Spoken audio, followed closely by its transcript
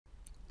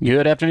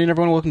Good afternoon,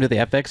 everyone. Welcome to the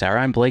FX Hour.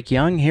 I'm Blake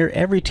Young, here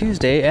every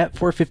Tuesday at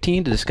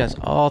 4:15 to discuss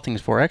all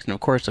things Forex and, of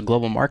course, the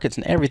global markets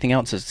and everything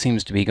else that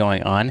seems to be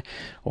going on,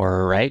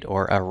 or right,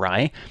 or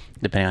awry,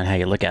 depending on how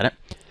you look at it.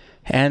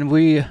 And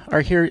we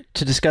are here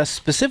to discuss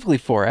specifically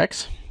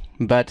Forex,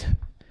 but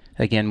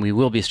again, we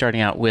will be starting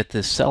out with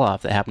this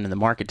sell-off that happened in the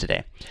market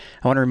today.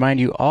 I want to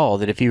remind you all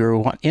that if you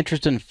are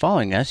interested in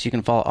following us, you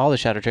can follow all the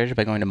shadow traders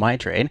by going to My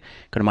Trade.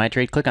 Go to My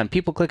Trade, click on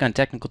People, click on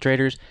Technical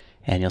Traders,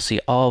 and you'll see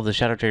all of the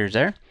shadow traders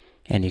there.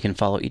 And you can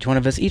follow each one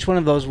of us. Each one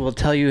of those will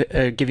tell you,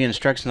 give you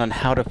instructions on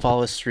how to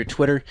follow us through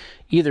Twitter,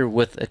 either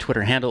with a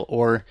Twitter handle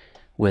or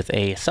with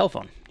a cell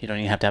phone. You don't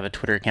even have to have a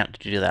Twitter account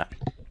to do that.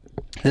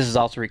 This is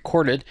also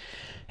recorded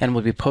and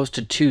will be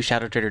posted to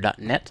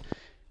ShadowTrader.net.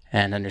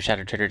 And under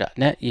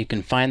ShadowTrader.net, you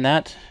can find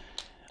that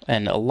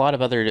and a lot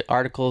of other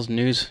articles,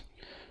 news,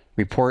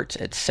 reports,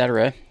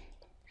 etc.,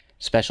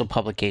 special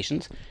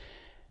publications.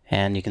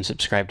 And you can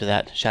subscribe to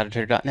that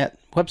ShadowTrader.net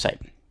website.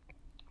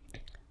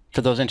 For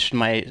those interested in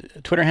my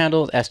Twitter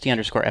handle,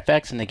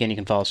 SD_FX, and again, you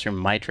can follow us through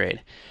My Trade.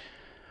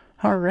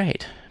 All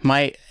right.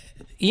 My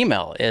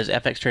email is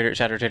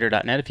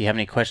fxtrader@shadowtrader.net. If you have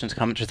any questions,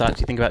 comments, or thoughts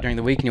you think about during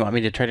the week and you want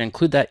me to try to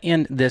include that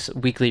in this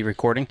weekly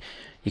recording,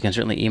 you can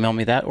certainly email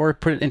me that or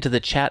put it into the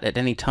chat at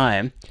any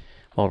time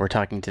while we're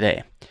talking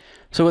today.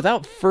 So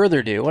without further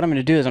ado, what I'm going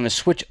to do is I'm going to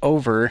switch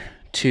over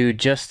to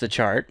just the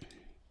chart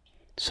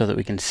so that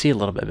we can see a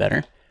little bit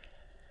better.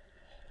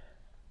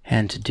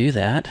 And to do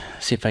that,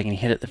 see if I can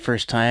hit it the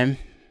first time.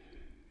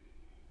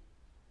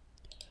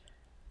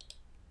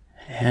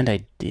 And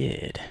I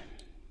did.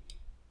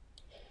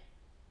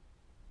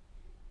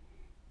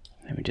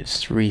 Let me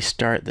just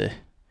restart the...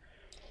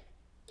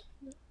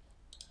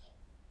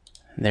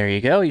 There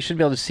you go. You should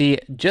be able to see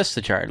just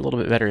the chart. A little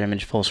bit better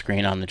image full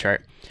screen on the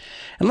chart.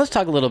 And let's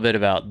talk a little bit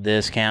about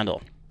this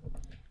candle.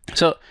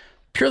 So,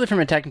 purely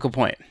from a technical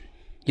point,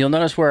 you'll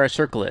notice where our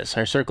circle is.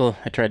 Our circle,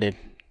 I tried to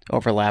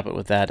overlap it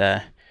with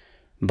that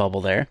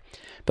bubble there.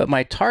 But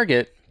my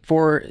target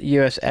for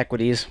US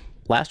equities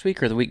last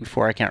week or the week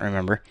before, I can't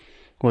remember,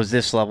 was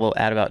this level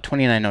at about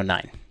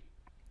 29.09.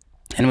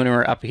 And when we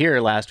were up here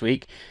last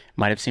week,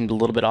 might have seemed a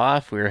little bit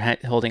off. We were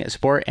holding at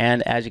support,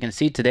 and as you can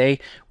see today,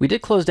 we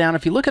did close down.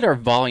 If you look at our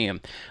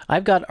volume,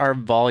 I've got our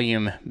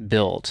volume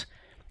built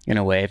in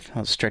a way,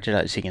 I'll stretch it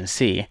out so you can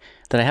see,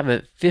 that I have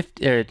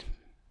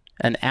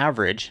an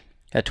average,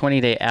 a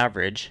 20-day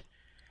average,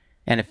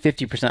 and a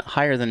 50%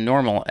 higher than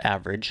normal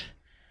average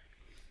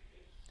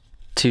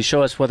to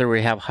show us whether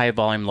we have high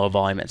volume, low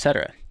volume,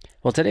 etc.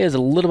 Well, today is a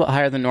little bit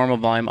higher than normal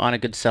volume on a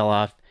good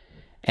sell-off,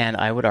 and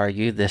I would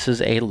argue this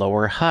is a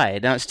lower high.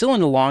 Now, it's still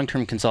in a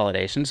long-term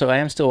consolidation, so I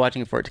am still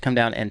watching for it to come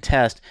down and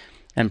test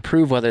and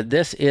prove whether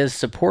this is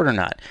support or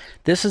not.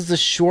 This is the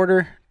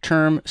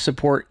shorter-term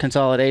support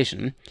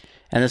consolidation,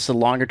 and this is a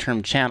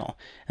longer-term channel.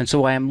 And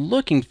so I am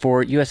looking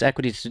for U.S.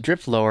 equities to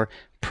drift lower,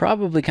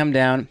 probably come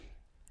down,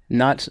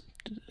 not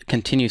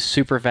continue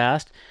super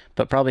fast,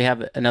 but probably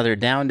have another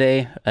down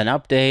day, an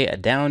up day, a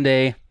down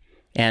day,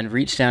 and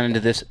reach down into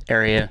this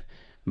area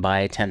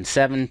by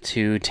 10.7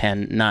 to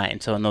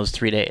 10.9. So in those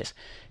 3 days.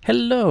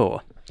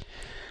 Hello.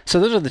 So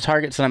those are the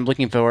targets that I'm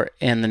looking for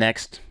in the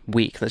next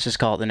week. Let's just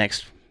call it the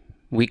next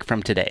week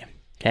from today.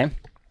 Okay.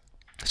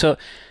 So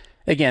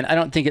again, I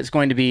don't think it's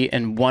going to be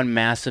in one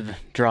massive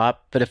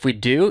drop, but if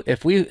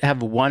we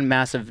have one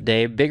massive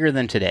day bigger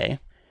than today,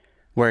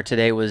 where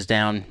today was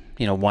down,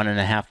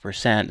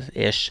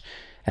 1.5%-ish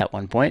at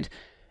one point,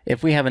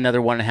 if we have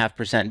another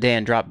 1.5% day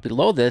and drop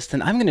below this,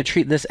 then I'm going to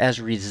treat this as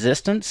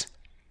resistance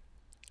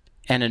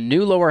and a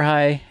new lower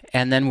high,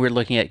 and then we're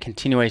looking at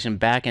continuation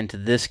back into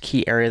this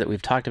key area that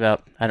we've talked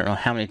about I don't know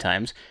how many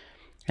times,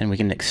 and we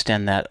can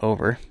extend that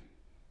over.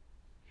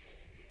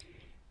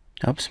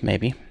 Oops,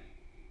 maybe.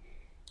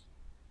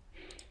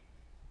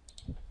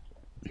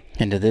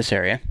 Into this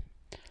area,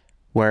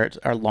 where it's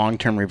our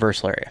long-term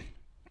reversal area.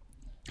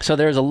 So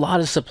there's a lot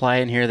of supply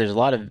in here. There's a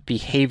lot of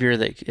behavior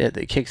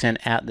that kicks in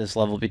at this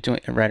level, between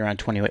right around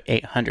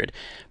 2,800.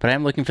 But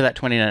I'm looking for that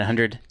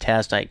 2,900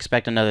 test. I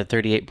expect another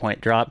 38-point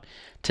drop.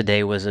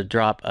 Today was a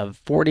drop of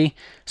 40.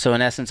 So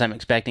in essence, I'm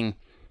expecting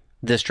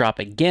this drop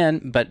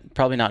again, but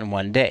probably not in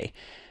one day.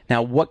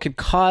 Now, what could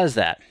cause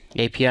that?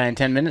 API in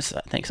 10 minutes.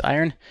 Thanks,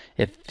 Iron.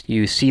 If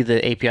you see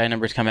the API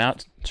numbers come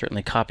out,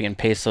 certainly copy and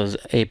paste those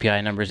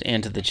API numbers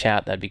into the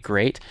chat. That'd be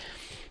great.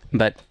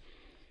 But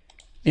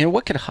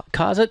what could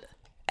cause it?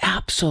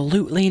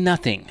 Absolutely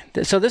nothing.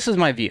 So this is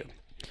my view.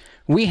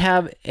 We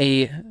have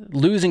a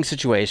losing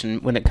situation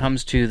when it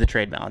comes to the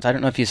trade balance. I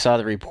don't know if you saw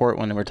the report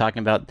when we were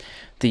talking about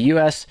the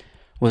U.S.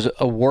 was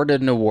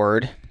awarded an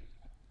award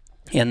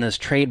in this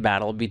trade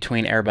battle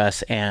between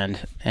Airbus and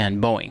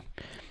Boeing.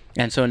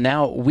 And so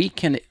now we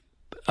can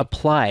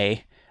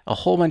apply a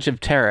whole bunch of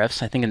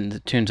tariffs, I think in the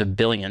tunes of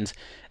billions,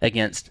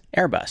 against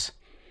Airbus.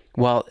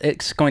 Well,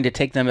 it's going to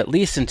take them at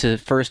least into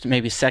first,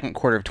 maybe second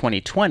quarter of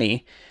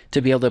 2020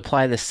 to be able to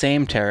apply the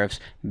same tariffs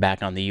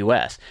back on the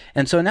U.S.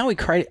 And so now we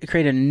create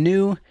a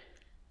new,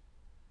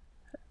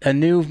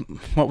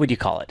 what would you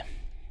call it?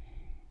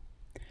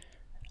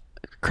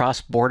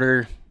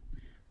 Cross-border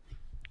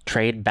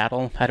trade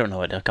battle. I don't know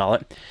what to call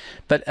it.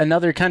 But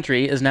another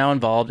country is now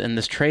involved in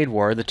this trade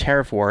war, the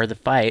tariff war, the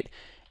fight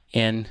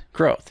in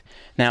growth.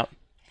 Now,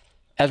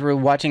 as we're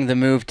watching the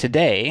move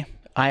today,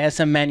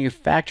 ISM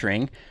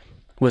manufacturing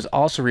was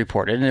also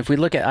reported. And if we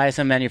look at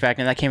ISM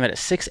manufacturing, that came out at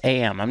 6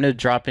 a.m. I'm going to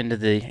drop into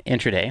the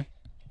intraday.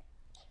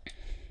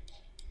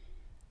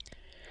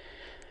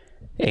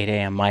 8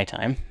 a.m. my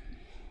time.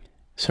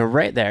 So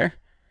right there,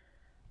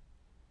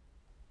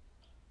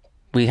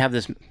 we have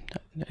this,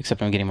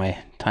 except I'm getting my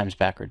times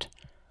backwards.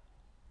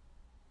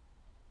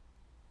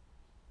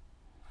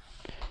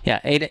 Yeah,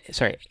 8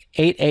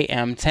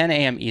 a.m., 10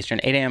 a.m. Eastern,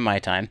 8 a.m. my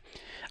time.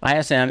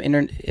 ISM,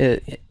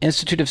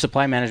 Institute of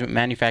Supply Management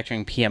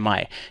Manufacturing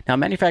PMI. Now,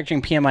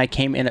 manufacturing PMI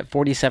came in at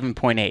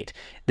 47.8.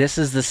 This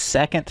is the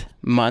second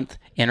month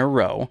in a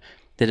row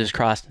that has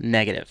crossed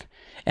negative.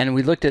 And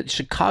we looked at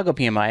Chicago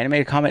PMI, and I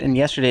made a comment in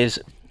yesterday's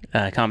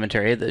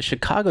commentary that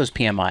Chicago's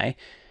PMI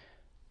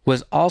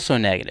was also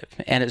negative,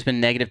 and it's been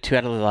negative 2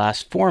 out of the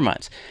last 4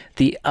 months.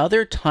 The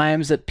other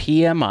times that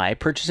PMI,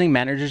 Purchasing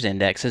Managers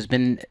Index, has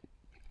been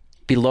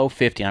below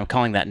 50, and I'm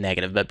calling that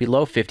negative, but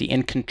below 50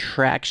 in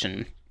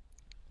contraction,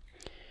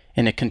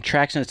 in a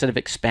contraction instead of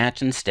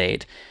expansion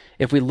state.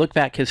 If we look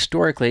back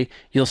historically,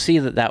 you'll see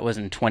that that was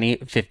in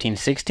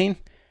 2015-16,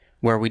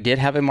 where we did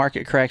have a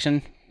market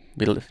correction.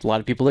 A lot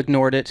of people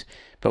ignored it,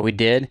 but we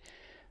did.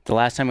 The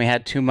last time we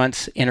had 2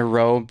 months in a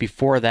row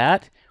before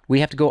that, we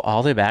have to go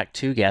all the way back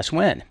to, guess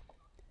when?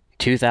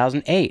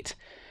 2008.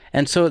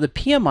 And so the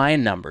PMI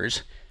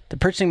numbers, the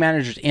Purchasing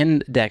Managers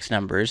Index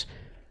numbers,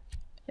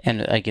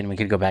 and again, we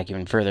could go back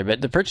even further,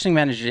 but the Purchasing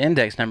Managers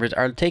Index numbers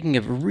are taking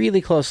a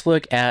really close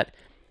look at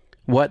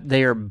what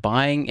they are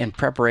buying in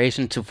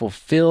preparation to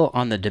fulfill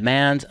on the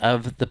demands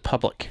of the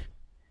public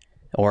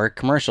or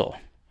commercial.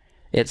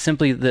 It's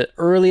simply the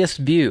earliest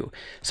view.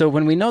 So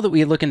when we know that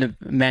we look into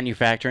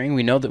manufacturing,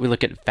 we know that we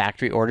look at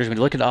factory orders, we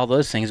look at all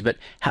those things, but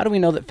how do we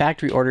know that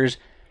factory orders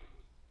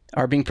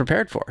are being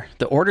prepared for?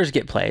 The orders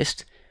get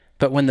placed,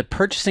 but when the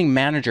purchasing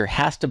manager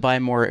has to buy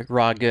more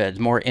raw goods,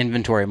 more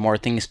inventory, more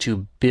things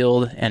to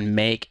build and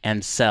make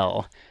and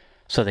sell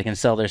so they can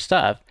sell their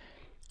stuff,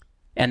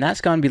 and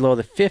that's gone below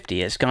the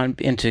 50, it's gone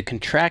into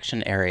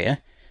contraction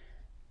area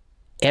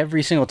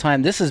every single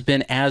time. This has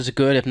been as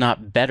good, if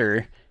not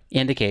better,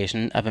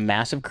 indication of a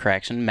massive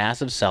correction,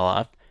 massive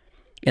sell-off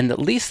in at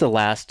least the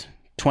last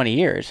 20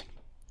 years.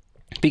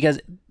 Because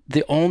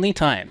the only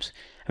times,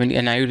 I mean,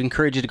 and I would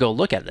encourage you to go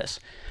look at this,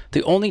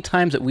 the only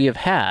times that we have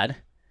had,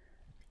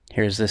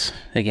 here's this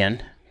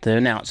again, the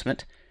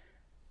announcement,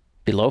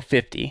 below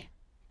 50,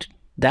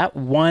 that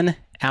 1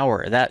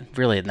 hour, that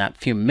really in that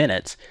few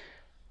minutes,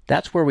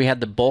 that's where we had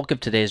the bulk of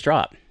today's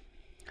drop.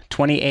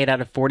 28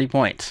 out of 40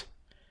 points,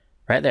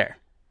 right there.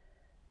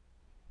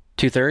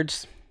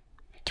 2/3,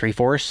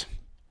 3/4,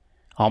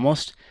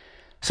 almost.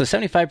 So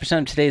 75%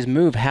 of today's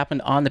move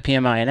happened on the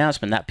PMI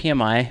announcement. That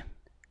PMI,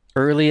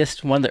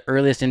 one of the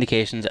earliest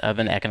indications of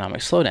an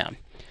economic slowdown.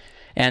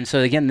 And so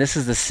again, this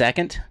is the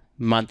second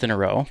month in a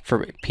row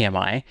for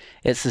PMI.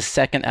 It's the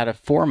second out of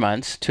 4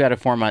 months, 2 out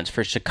of 4 months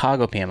for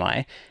Chicago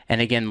PMI.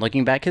 And again,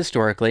 looking back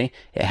historically,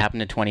 it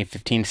happened in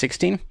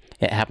 2015-16,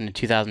 it happened in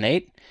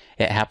 2008,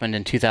 it happened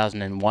in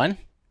 2001,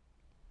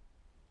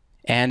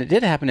 and it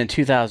did happen in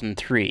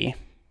 2003.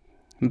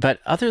 But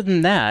other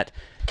than that,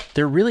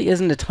 there really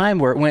isn't a time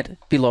where it went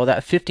below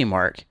that 50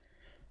 mark.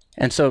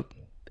 And so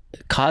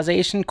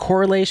causation,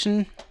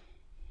 correlation,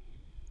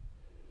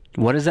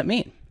 what does that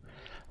mean?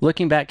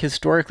 Looking back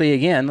historically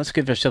again, let's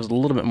give ourselves a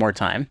little bit more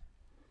time.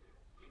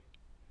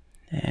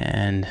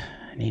 And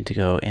I need to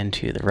go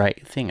into the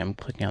right thing. I'm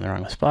clicking on the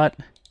wrong spot.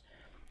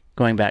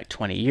 Going back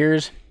 20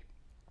 years.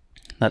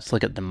 Let's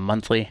look at the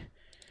monthly.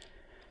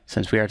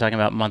 Since we are talking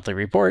about monthly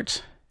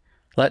reports,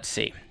 let's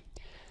see.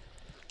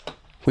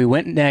 We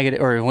went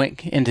negative, or we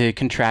went into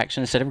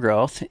contraction instead of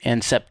growth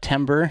in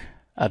September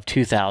of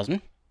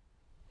 2000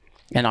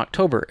 and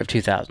October of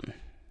 2000.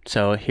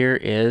 So here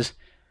is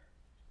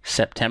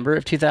September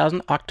of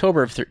 2000,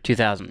 October of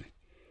 2000.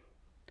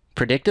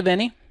 Predictive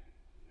any?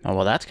 Oh,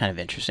 well, that's kind of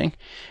interesting.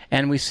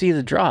 And we see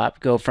the drop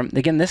go from,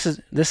 again, this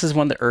is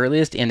one of the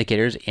earliest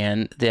indicators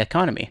in the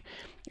economy.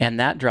 And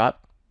that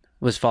drop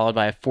was followed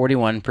by a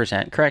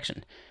 41%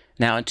 correction.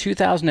 Now in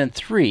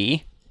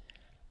 2003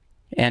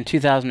 and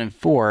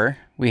 2004,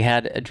 we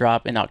had a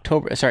drop in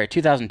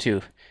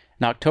 2002.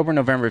 In October,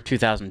 November of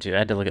 2002. I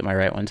had to look at my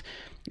right ones.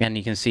 And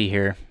you can see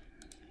here,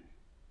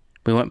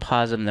 we went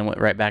positive and then went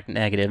right back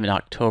negative in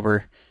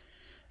October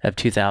of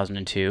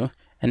 2002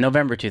 and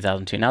November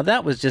 2002. Now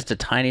that was just a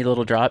tiny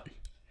little drop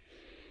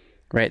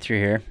right through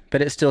here,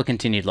 but it still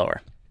continued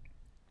lower.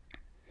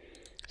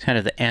 It's kind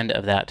of the end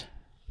of that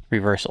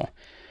reversal.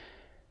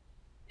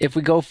 If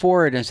we go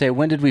forward and say,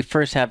 when did we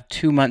first have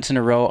 2 months in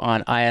a row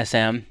on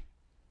ISM?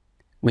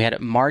 We had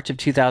it March of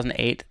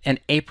 2008 and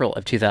April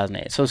of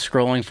 2008. So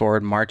scrolling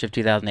forward, March of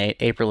 2008,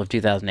 April of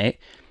 2008.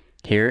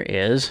 Here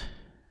is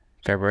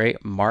February,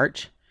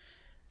 March,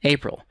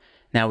 April.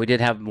 Now we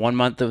did have 1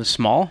 month that was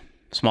small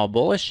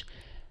bullish.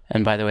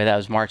 And by the way, that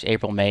was March,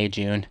 April, May,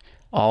 June.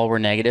 All were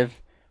negative.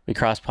 We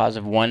crossed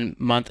positive 1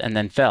 month and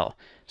then fell.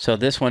 So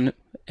this one,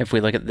 if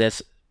we look at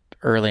this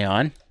early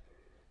on,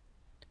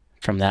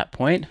 from that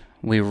point,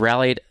 we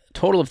rallied a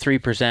total of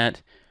 3%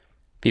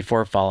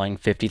 before falling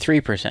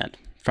 53%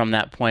 from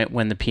that point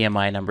when the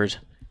PMI numbers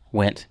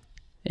went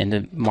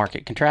into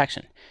market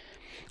contraction.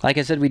 Like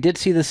I said, we did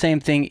see the same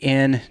thing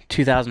in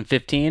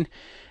 2015,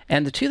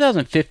 and the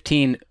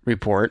 2015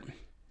 report,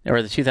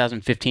 or the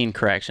 2015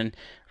 correction,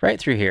 right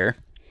through here,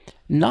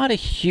 not a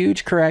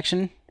huge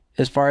correction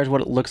as far as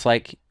what it looks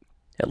like,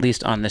 at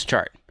least on this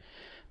chart.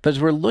 But as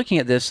we're looking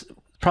at this,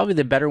 probably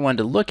the better one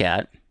to look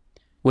at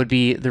would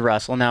be the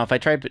Russell. Now, if I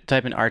type in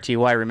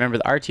RTY, remember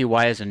the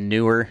RTY is a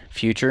newer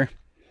future,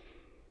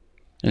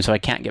 and so I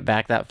can't get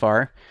back that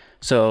far.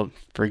 So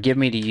forgive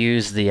me to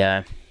use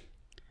the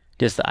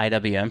just the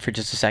IWM for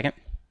just a second.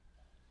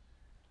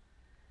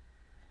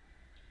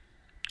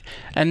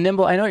 And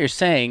Nimble, I know what you're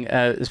saying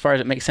as far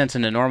as it makes sense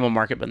in the normal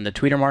market, but in the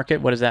tweeter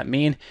market, what does that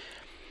mean?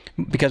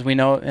 Because we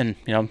know, and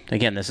you know,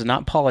 again, this is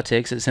not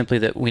politics, it's simply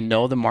that we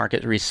know the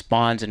market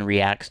responds and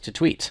reacts to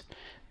tweets,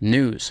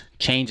 news,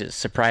 changes,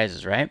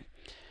 surprises, right?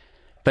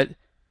 But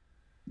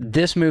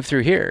this move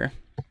through here,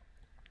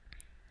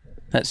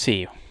 let's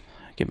see,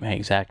 get my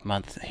exact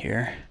month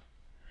here.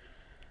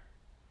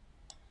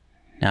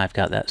 Now I've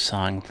got that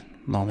song,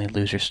 Lonely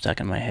Loser, stuck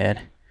in my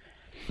head.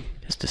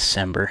 It's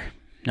December.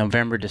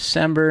 November,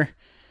 December,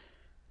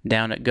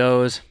 down it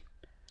goes.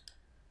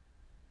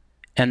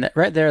 And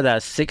right there,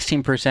 that's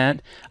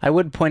 16%. I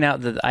would point out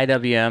that the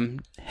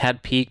IWM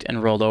had peaked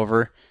and rolled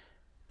over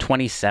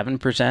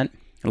 27%.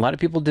 A lot of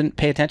people didn't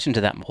pay attention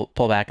to that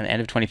pullback in the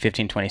end of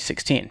 2015,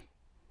 2016.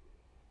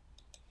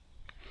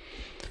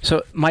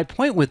 So my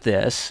point with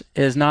this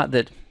is not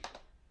that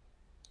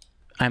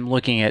I'm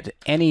looking at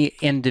any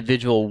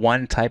individual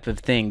one type of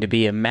thing to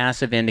be a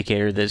massive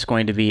indicator that's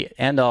going to be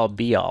end-all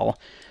be-all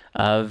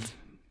of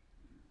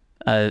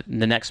the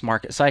next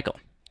market cycle.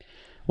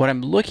 What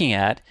I'm looking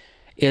at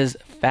is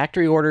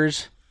factory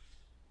orders,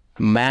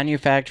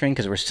 manufacturing,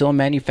 because we're still a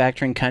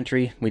manufacturing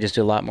country. We just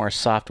do a lot more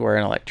software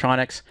and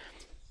electronics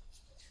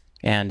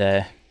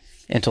and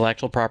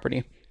intellectual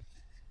property.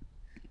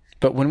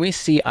 But when we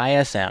see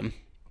ISM,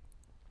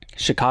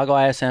 Chicago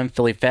ISM,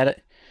 Philly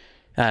Fed,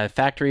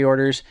 factory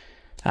orders,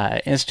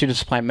 Institute of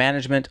Supply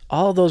Management,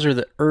 all those are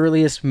the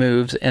earliest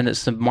moves, and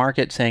it's the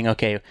market saying,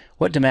 okay,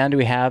 what demand do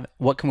we have?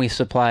 What can we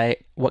supply?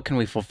 What can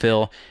we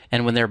fulfill?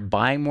 And when they're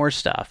buying more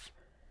stuff,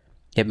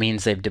 it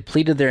means they've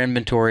depleted their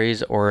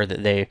inventories, or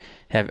that they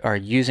are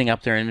using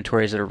up their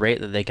inventories at a rate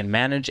that they can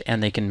manage,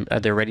 and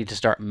they're ready to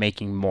start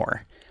making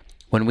more.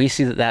 When we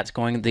see that that's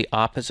going the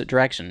opposite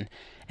direction,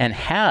 and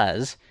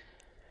has,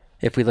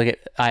 if we look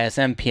at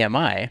ISM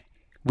PMI,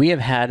 we have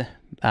had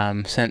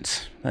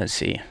since, let's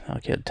see,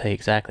 I'll tell you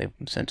exactly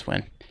since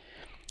when.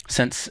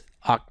 Since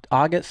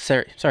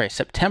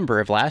September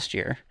of last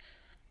year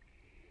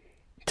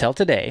till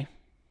today,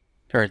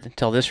 or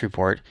till this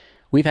report,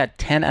 we've had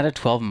 10 out of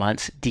 12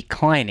 months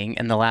declining,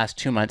 and the last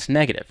 2 months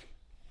negative.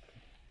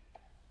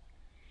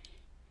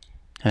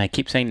 And I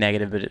keep saying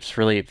negative, but it's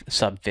really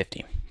sub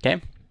 50,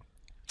 okay?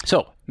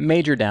 So,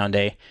 major down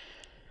day.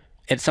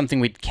 It's something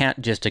we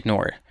can't just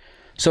ignore.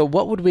 So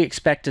what would we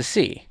expect to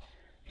see?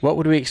 What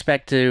would we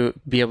expect to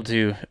be able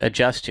to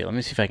adjust to? Let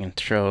me see if I can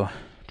throw...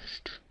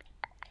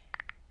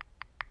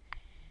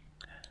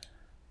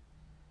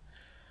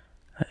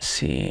 Let's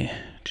see.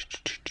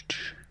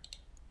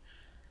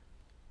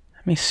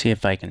 Let me see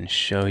if I can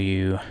show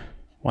you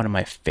one of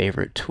my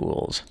favorite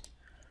tools.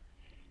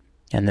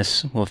 And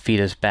this will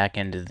feed us back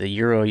into the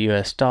Euro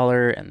US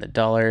dollar and the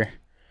dollar.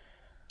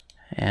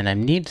 And I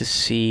need to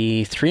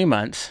see 3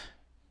 months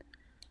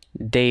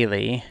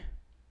daily.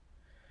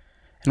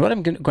 And what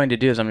I'm going to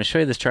do is I'm going to show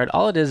you this chart.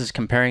 All it is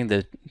comparing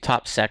the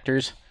top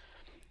sectors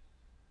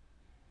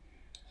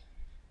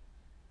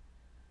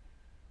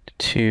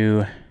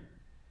to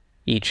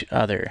each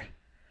other.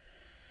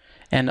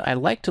 And I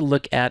like to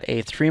look at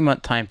a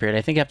 3-month time period.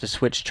 I think I have to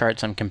switch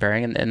charts I'm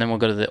comparing, and then we'll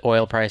go to the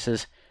oil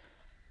prices.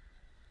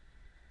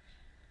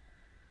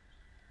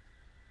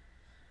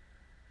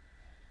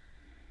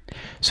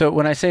 So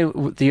when I say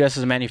the U.S.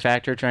 is a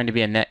manufacturer trying to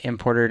be a net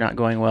importer not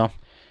going well,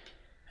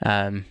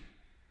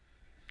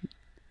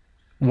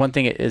 one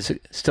thing is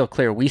still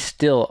clear: we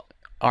still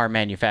are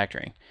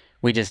manufacturing.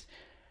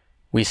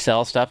 We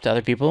sell stuff to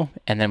other people,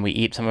 and then we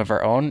eat some of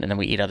our own, and then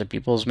we eat other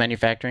people's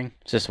manufacturing.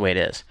 It's just the way it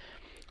is.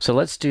 So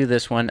let's do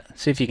this one.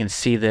 See if you can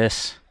see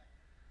this.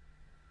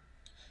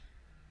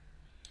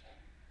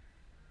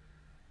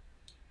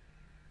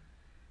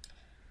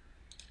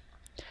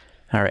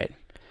 All right.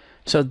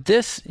 So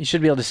this, you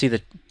should be able to see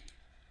the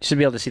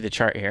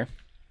chart here.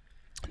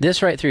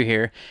 This right through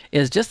here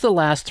is just the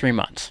last 3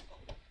 months.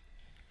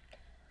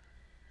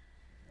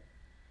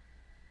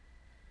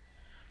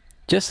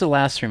 Just the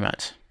last 3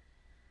 months.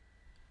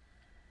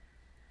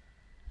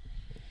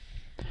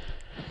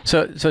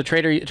 So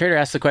Trader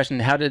asked the question: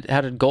 How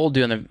did gold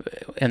do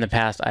in the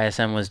past?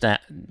 ISM was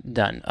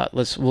done.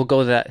 We'll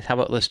go to that. How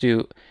about let's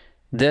do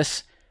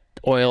this,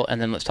 oil,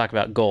 and then let's talk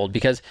about gold,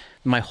 because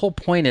my whole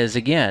point is,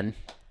 again,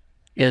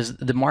 is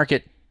the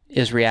market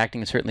is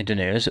reacting certainly to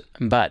news,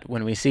 but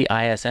when we see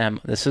ISM,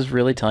 this is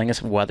really telling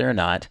us whether or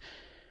not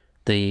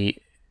there's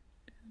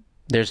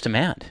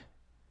demand,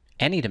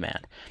 any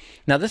demand.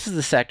 Now this is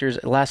the sectors,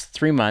 it lasts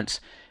 3 months,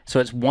 so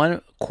it's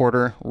 1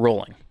 quarter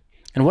rolling.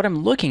 And what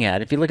I'm looking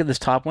at, if you look at this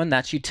top one,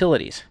 that's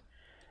utilities.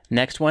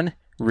 Next one,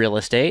 real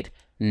estate.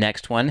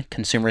 Next one,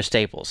 consumer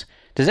staples.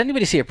 Does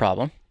anybody see a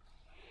problem?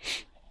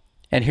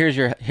 And here's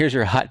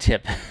your hot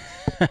tip.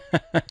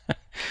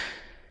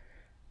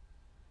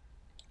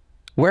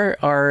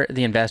 Where are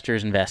the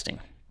investors investing?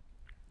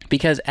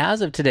 Because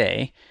as of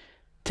today,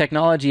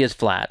 technology is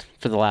flat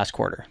for the last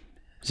quarter,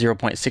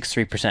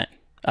 0.63%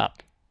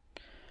 up.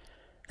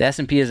 The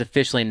S&P is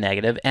officially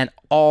negative, and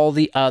all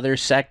the other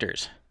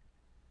sectors.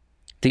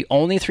 The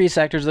only 3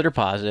 sectors that are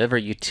positive are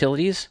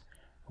utilities,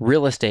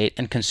 real estate,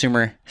 and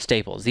consumer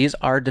staples. These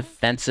are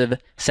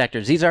defensive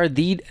sectors. These are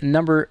the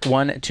number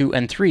 1, 2,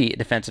 and 3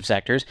 defensive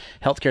sectors.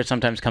 Healthcare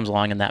sometimes comes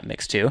along in that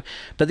mix too.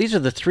 But these are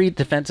the 3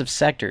 defensive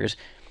sectors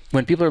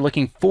when people are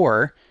looking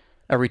for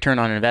a return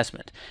on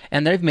investment.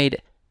 And they've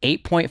made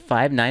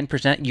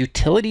 8.59%.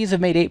 Utilities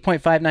have made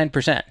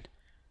 8.59%.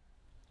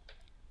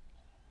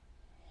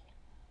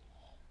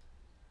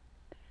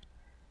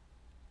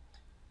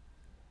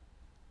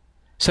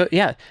 So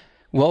yeah,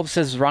 Wolf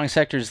says the wrong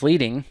sector is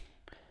leading,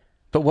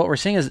 but what we're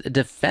seeing is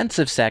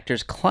defensive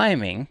sectors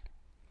climbing,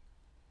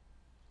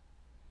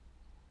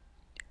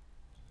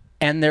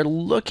 and they're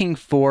looking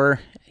for,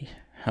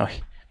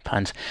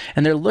 puns,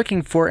 and they're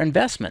looking for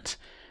investments,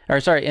 or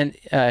sorry,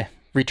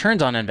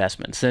 returns on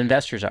investments. The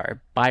investors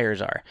are,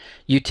 buyers are.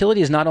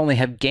 Utilities not only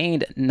have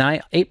gained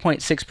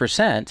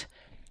 8.6%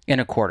 in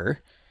a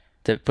quarter,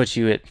 that puts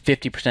you at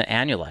 50%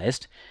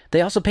 annualized,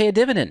 they also pay a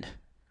dividend.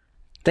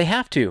 They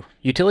have to.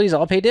 Utilities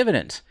all pay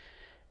dividends.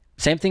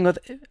 Same thing with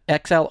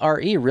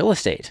XLRE real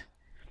estate.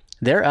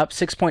 They're up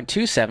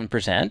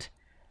 6.27%.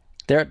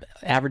 They're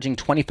averaging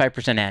 25%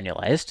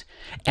 annualized.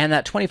 And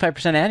that 25%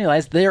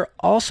 annualized, they're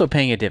also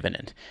paying a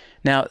dividend.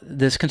 Now,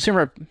 this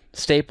consumer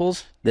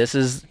staples, this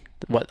is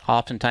what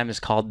oftentimes is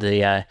called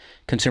the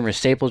consumer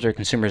staples or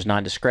consumers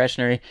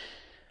non-discretionary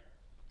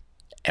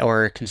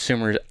or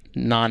consumers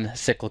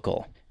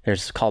non-cyclical.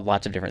 There's called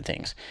lots of different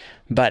things.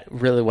 But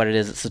really what it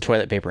is, it's the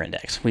toilet paper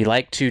index. We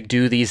like to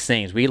do these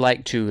things. We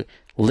like to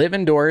live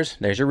indoors.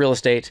 There's your real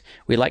estate.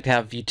 We like to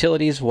have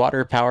utilities,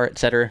 water, power,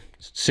 etc.,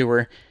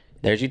 sewer.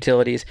 There's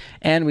utilities.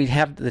 And we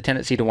have the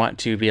tendency to want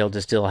to be able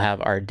to still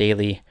have our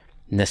daily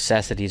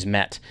necessities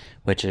met,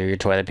 which are your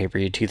toilet paper,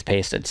 your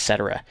toothpaste,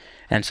 etc.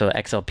 And so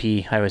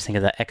XLP, I always think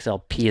of that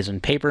XLP as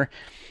in paper.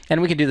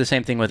 And we can do the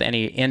same thing with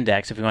any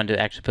index. If we wanted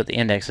to actually put the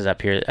indexes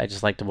up here, I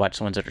just like to watch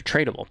the ones that are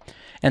tradable.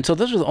 And so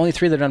those are the only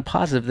 3 that are done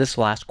positive this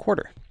last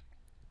quarter.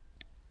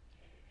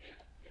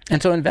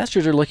 And so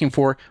investors are looking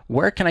for,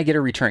 where can I get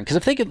a return? Because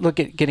if they could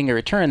look at getting a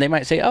return, they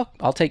might say, oh,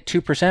 I'll take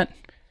 2%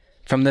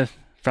 from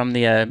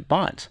the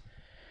bonds.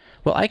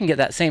 Well, I can get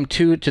that same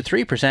 2 to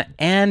 3%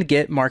 and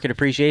get market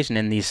appreciation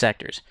in these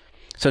sectors.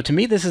 So to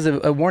me, this is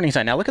a warning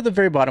sign. Now look at the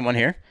very bottom one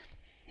here.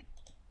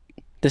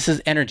 This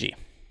is energy.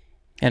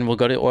 And we'll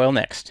go to oil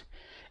next.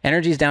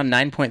 Energy is down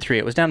 9.3.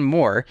 It was down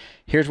more.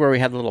 Here's where we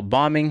had a little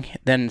bombing.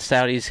 Then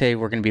Saudis say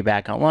we're going to be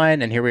back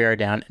online. And here we are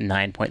down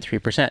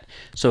 9.3%.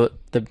 So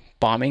the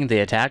bombing, the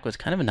attack, was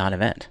kind of a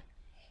non-event.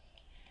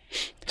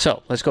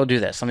 So let's go do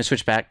this. Let me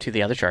switch back to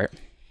the other chart.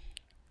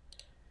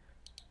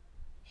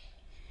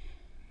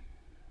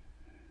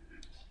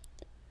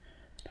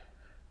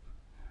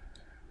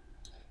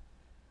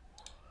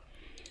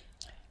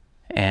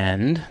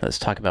 And let's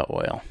talk about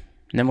oil.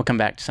 And then we'll come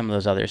back to some of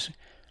those others.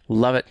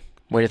 Love it.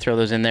 Way to throw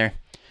those in there.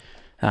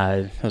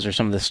 Those are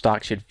some of the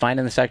stocks you'd find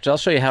in the sector. I'll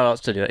show you how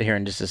else to do it here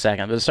in just a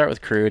second. But let's start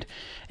with crude.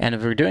 And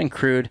if we're doing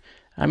crude,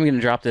 I'm going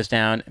to drop this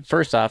down.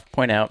 First off,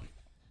 point out,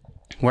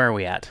 where are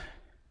we at?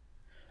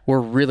 We're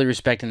really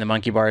respecting the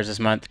monkey bars this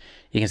month.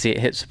 You can see it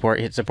hit support,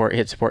 hit support,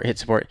 hit support, hit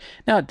support.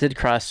 Now it did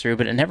cross through,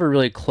 but it never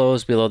really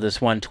closed below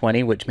this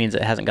 120, which means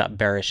it hasn't got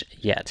bearish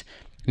yet.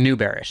 New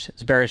bearish.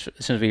 It's bearish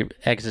as soon as we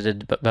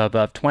exited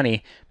above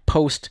 20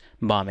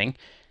 post-bombing.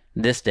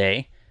 This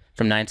day,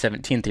 from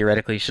 917,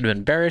 theoretically, should have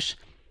been bearish.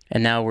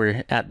 And now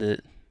we're at the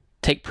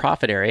take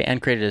profit area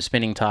and created a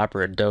spinning top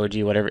or a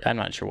doji, whatever. I'm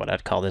not sure what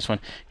I'd call this one.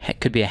 It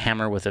could be a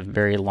hammer with a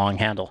very long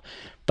handle.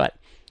 But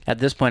at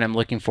this point, I'm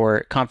looking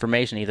for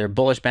confirmation, either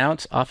bullish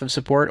bounce off of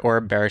support or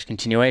bearish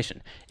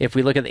continuation. If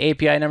we look at the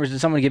API numbers, did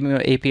someone give me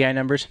API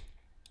numbers?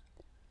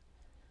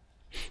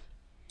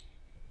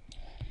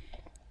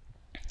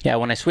 Yeah,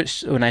 when I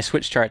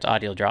switch charts,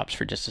 audio drops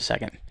for just a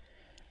second.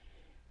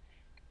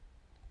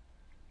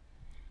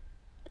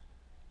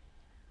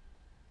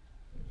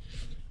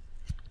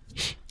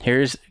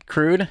 Here's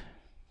crude,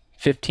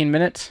 15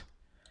 minutes,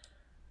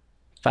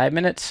 5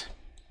 minutes.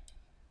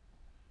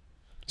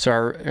 So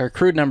our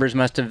crude numbers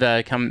must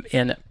have come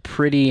in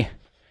pretty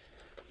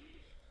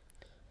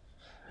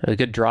a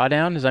good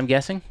drawdown, as I'm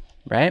guessing,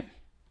 right?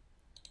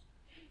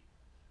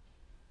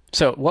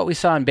 So what we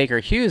saw in Baker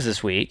Hughes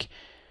this week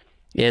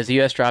is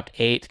the US dropped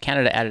 8,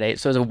 Canada added 8,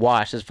 so it was a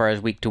wash as far as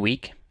week to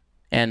week,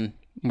 and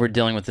we're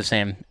dealing with the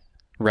same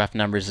rough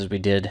numbers as we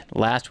did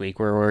last week,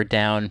 where we're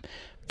down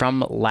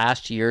from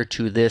last year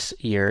to this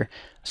year,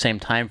 same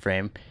time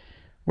frame,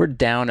 we're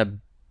down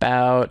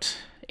about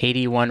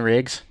 81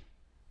 rigs.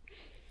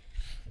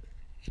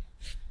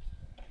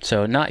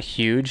 So not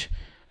huge,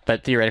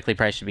 but theoretically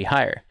price should be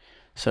higher.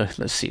 So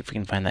let's see if we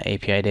can find that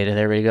API data.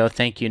 There we go.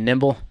 Thank you,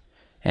 Nimble,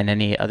 and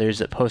any others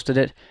that posted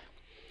it.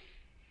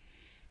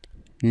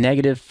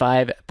 Negative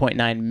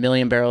 5.9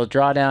 million barrel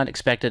drawdown,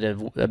 expected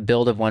a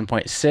build of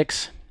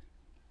 1.6.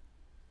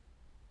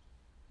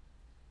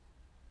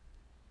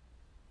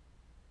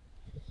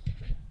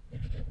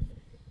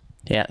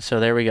 Yeah,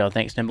 so there we go.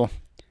 Thanks, Nimble.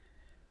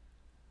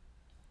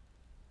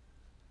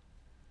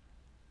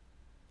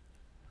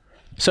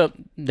 So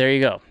there you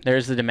go.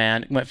 There's the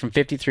demand. It went from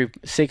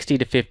 53.60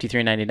 to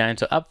 53.99,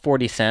 so up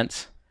 40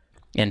 cents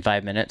in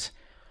 5 minutes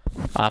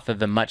off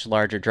of a much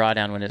larger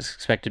drawdown when it's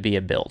expected to be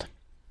a build.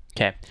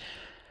 Okay.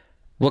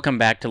 We'll come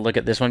back to look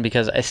at this one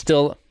because I'm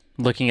still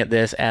looking at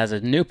this as a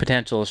new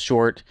potential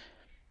short,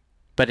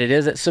 but it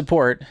is at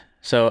support.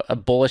 So a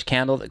bullish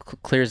candle that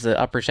clears the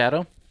upper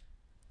shadow.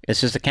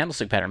 It's just a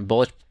candlestick pattern.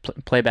 Bullish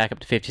play back up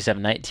to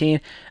 57.19.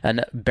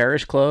 A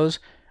bearish close,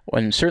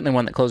 and certainly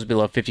one that closes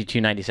below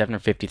 52.97 or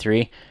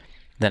 53,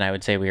 then I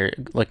would say we're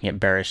looking at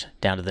bearish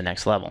down to the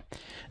next level.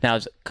 Now,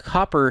 as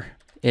copper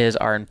is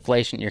our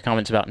inflation, your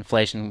comments about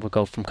inflation will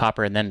go from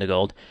copper and then to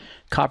gold.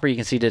 Copper, you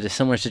can see, did a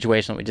similar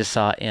situation that we just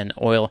saw in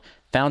oil,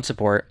 found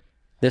support.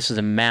 This is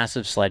a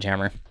massive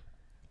sledgehammer.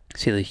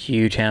 See the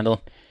huge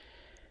handle?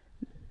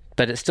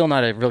 But it's still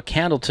not a real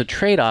candle to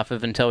trade off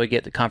of until we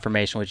get the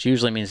confirmation, which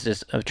usually means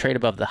just a trade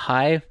above the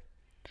high.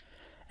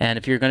 And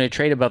if you're going to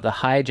trade above the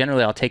high,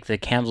 generally I'll take the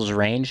candle's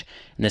range,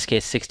 in this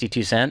case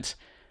 62 cents,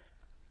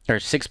 or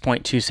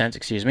 6.2 cents,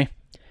 excuse me,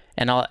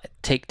 and I'll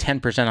take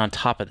 10% on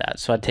top of that.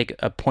 So I'd take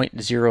a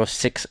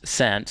 0.06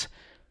 cents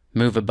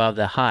move above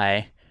the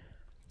high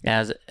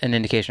as an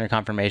indication or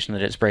confirmation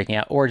that it's breaking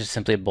out, or just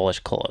simply a bullish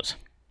close.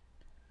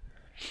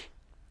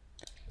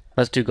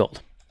 Let's do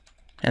gold.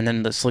 And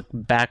then let's look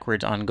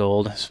backwards on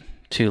gold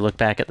to look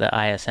back at the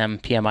ISM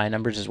PMI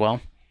numbers as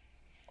well.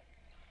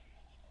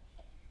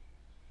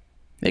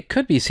 It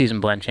could be season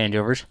blend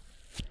changeovers.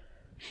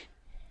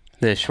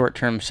 The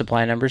short-term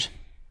supply numbers.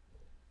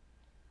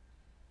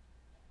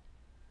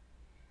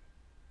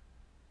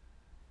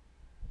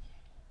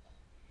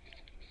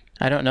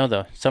 I don't know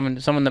though.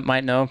 Someone that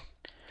might know.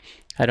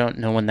 I don't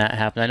know when that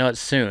happened. I know it's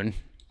soon.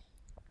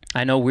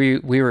 I know we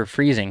were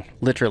freezing,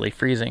 literally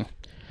freezing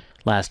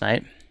last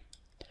night.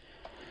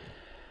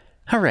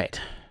 All right.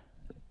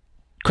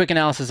 Quick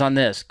analysis on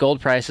this. Gold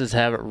prices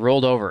have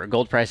rolled over.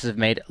 Gold prices have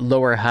made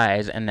lower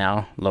highs and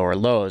now lower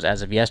lows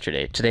as of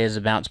yesterday. Today is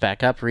a bounce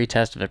back up,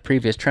 retest of a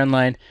previous trend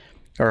line,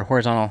 or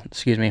horizontal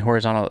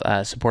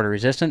support or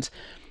resistance,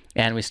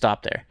 and we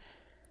stopped there.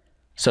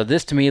 So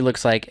this to me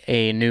looks like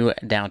a new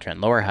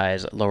downtrend. Lower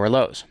highs, lower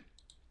lows.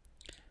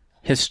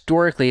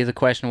 Historically, the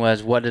question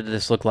was, what did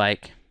this look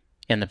like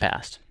in the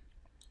past?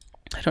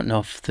 I don't know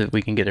if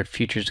we can get our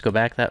futures to go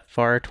back that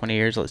far, 20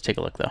 years. Let's take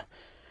a look though.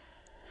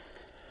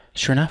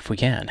 Sure enough, we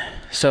can.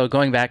 So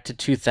going back to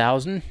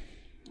 2000,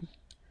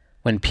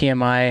 when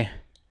PMI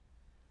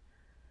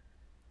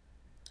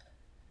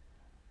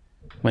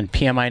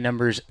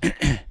numbers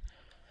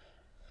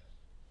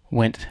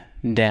went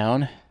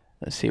down,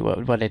 let's see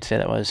what I'd say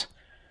that was.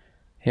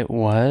 It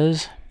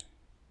was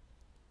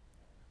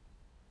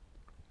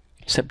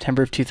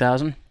September of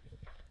 2000.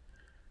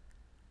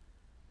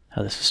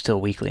 Oh, this is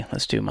still weekly.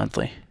 Let's do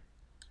monthly.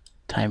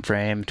 Time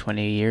frame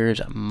 20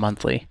 years,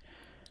 monthly.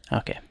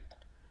 Okay.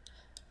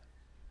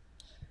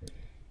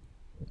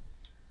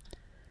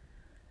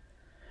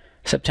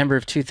 September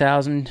of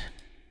 2000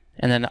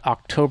 and then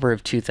October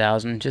of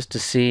 2000, just to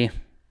see,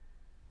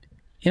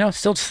 you know,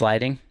 still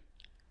sliding.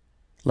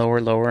 Lower,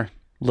 a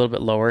little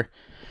bit lower.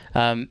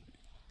 I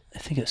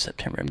think it was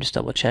September. I'm just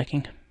double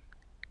checking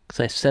because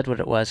I said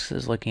what it was because I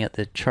was looking at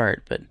the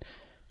chart, but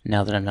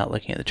now that I'm not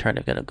looking at the chart,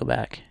 I've got to go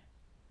back.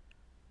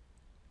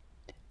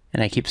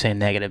 And I keep saying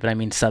negative, but I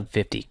mean sub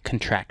 50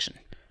 contraction.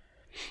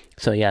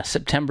 So yeah,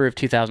 September of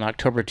 2000,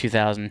 October of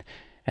 2000,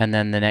 and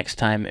then the next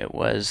time it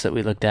was that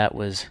we looked at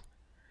was,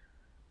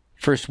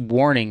 first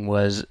warning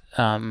was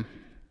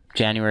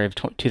January of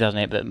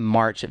 2008, but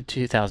March of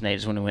 2008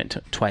 is when we went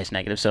twice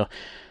negative. So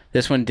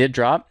this one did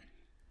drop,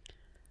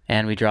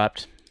 and we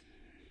dropped,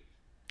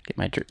 get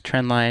my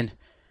trend line,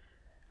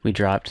 we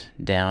dropped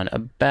down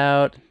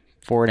about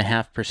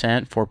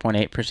 4.5%,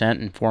 4.8%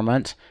 in 4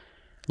 months.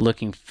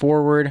 Looking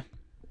forward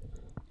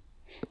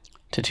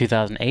to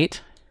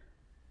 2008.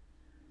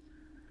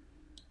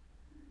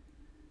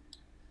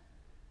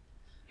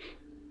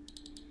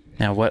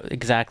 Now, what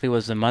exactly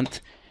was the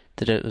month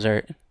that it was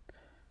our...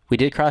 We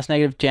did cross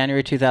negative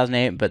January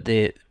 2008, but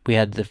we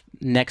had the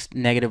next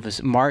negative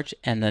was March,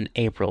 and then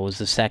April was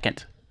the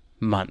second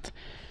month.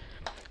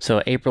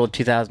 So April of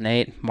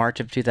 2008, March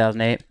of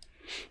 2008.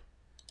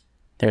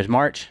 There's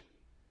March,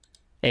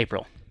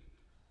 April.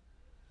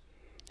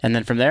 And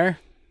then from there,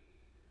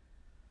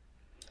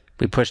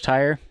 we pushed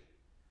higher.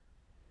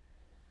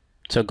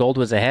 So gold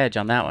was a hedge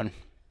on that one.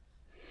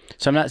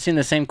 So I'm not seeing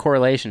the same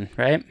correlation,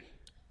 right?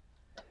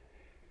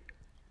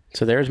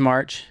 So there's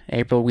March,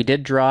 April. We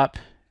did drop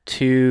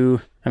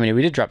to,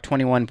 we did drop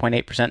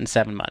 21.8% in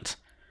 7 months.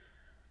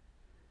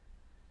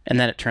 And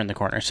then it turned the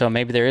corner. So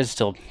maybe there is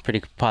still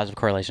pretty positive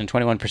correlation.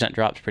 21%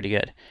 drops pretty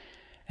good.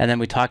 And then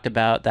we talked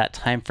about that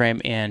time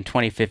frame in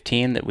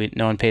 2015 that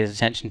no one pays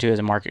attention to as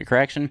a market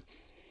correction.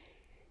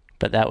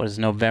 But that was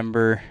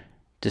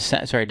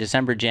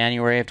December,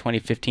 January of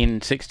 2015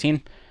 and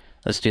 16.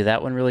 Let's do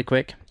that one really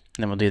quick.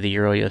 And then we'll do the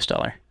Euro US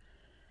dollar.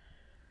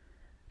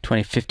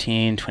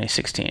 2015,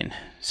 2016.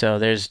 So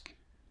there's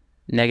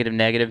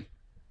negative,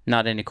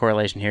 not any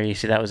correlation here. You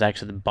see that was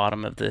actually the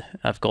bottom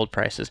of gold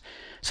prices.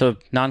 So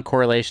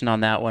non-correlation on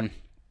that one.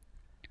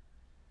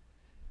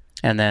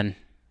 And then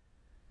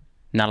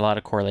not a lot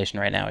of correlation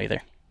right now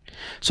either.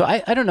 So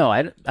I don't know.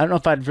 I don't know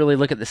if I'd really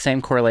look at the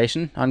same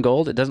correlation on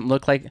gold. It doesn't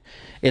look like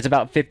it's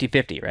about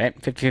 50-50, right?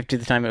 50-50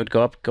 the time it would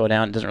go up, go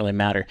down. It doesn't really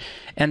matter.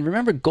 And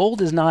remember,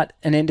 gold is not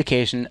an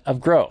indication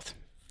of growth.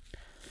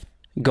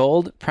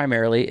 Gold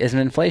primarily is an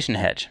inflation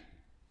hedge.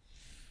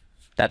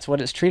 That's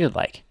what it's treated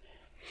like.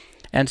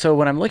 And so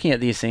when I'm looking at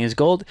these things,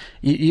 gold,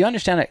 you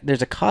understand that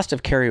there's a cost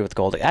of carry with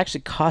gold. It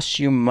actually costs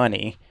you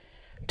money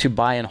to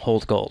buy and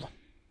hold gold.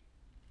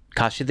 It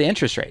costs you the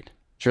interest rate.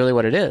 It's really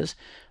what it is,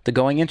 the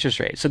going interest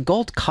rate. So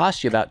gold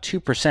costs you about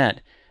 2%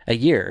 a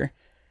year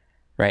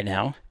right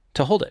now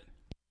to hold it.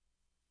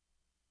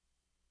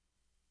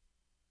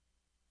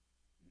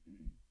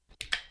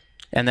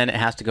 And then it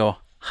has to go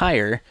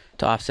higher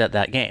to offset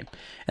that gain.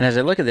 And as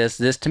I look at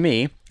this to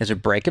me is a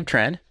break of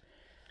trend,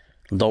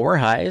 lower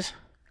highs,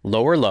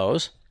 lower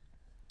lows.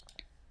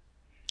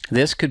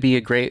 This could be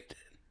a great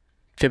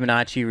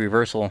Fibonacci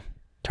reversal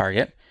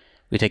target.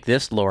 We take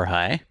this lower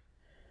high,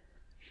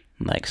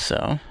 like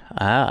so.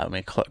 I'm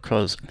going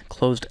to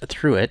closed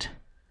through it.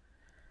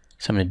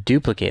 So I'm going to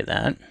duplicate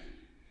that.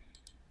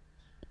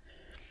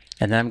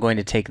 And then I'm going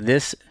to take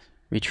this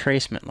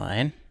retracement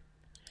line.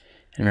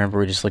 And remember,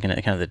 we're just looking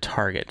at kind of the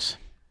targets.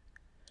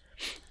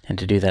 And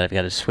to do that, I've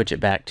got to switch it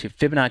back to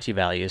Fibonacci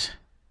values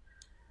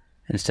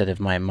instead of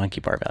my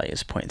monkey bar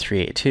values.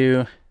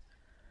 0.382,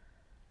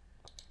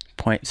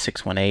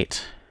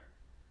 0.618.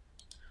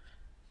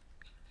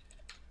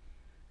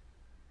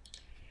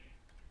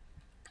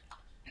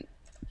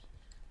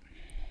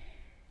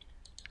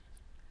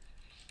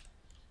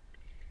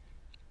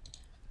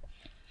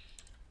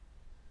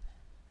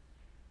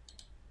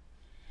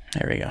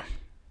 There we go.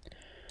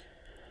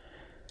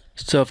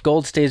 So if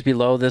gold stays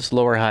below this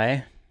lower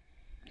high,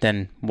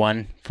 then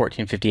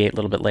 1458 a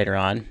little bit later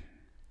on.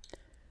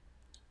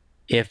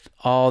 If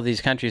all these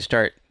countries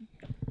start,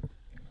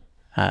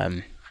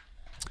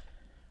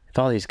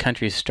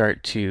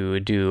 to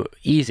do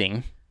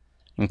easing,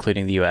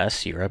 including the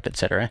U.S., Europe,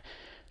 etc.,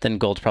 then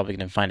gold's probably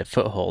going to find a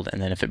foothold.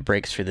 And then if it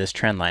breaks through this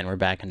trend line, we're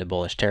back into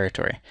bullish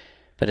territory.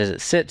 But as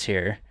it sits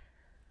here,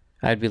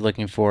 I'd be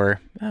looking for,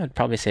 I would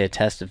probably say a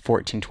test of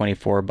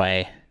 1424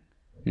 by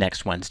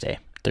next Wednesday.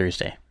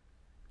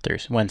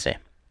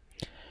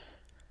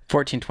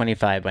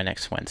 1425 by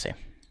next Wednesday.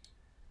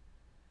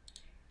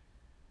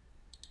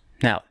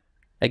 Now,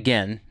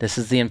 again, this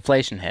is the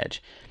inflation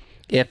hedge.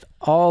 If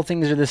all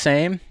things are the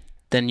same,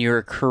 then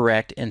you're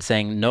correct in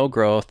saying no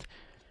growth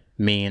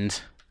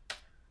means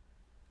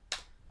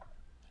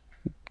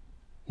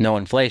no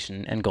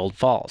inflation and gold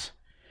falls.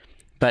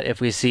 But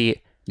if we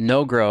see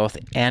no growth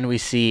and we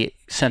see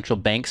central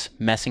banks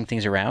messing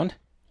things around,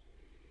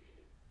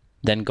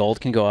 then gold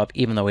can go up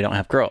even though we don't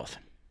have growth.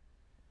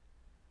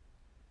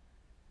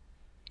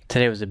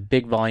 Today was a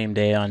big volume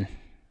day on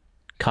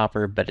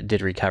copper, but it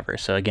did recover.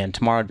 So again,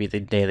 tomorrow would be the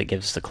day that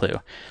gives us the clue.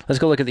 Let's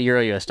go look at the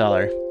Euro US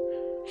dollar.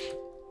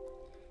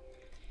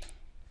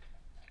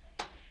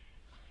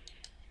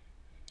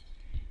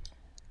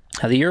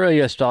 Now the Euro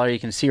US dollar, you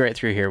can see right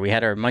through here, we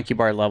had our monkey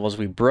bar levels.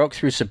 We broke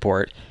through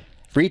support,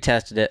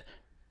 retested it,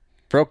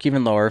 broke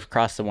even lower,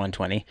 across the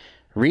 120,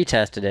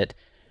 retested it.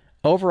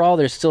 Overall,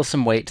 there's still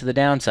some weight to the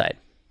downside.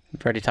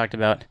 We've already talked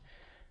about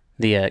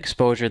the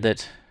exposure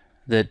that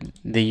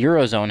the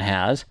Eurozone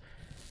has,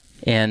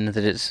 and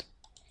that it's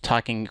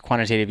talking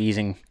quantitative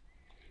easing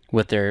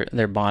with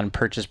their bond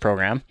purchase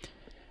program.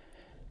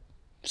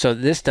 So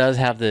this does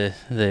have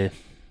the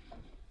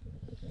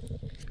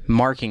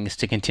markings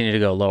to continue to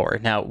go lower.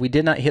 Now, we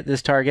did not hit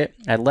this target.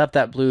 I left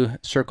that blue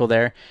circle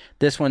there.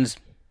 This one's,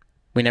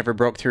 we never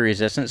broke through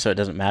resistance, so it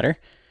doesn't matter.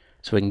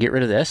 So we can get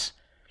rid of this,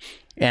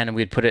 and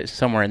we'd put it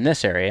somewhere in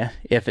this area.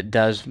 If it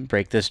does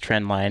break this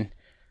trend line,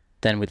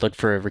 then we'd look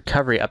for a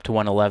recovery up to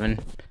 111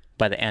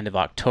 by the end of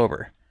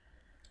October.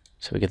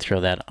 So we could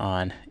throw that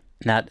on.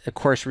 That, of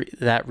course,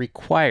 that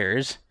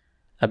requires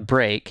a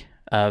break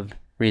of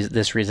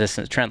this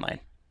resistance trend line.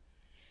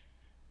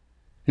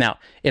 Now,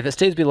 if it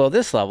stays below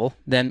this level,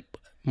 then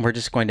we're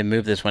just going to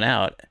move this one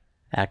out.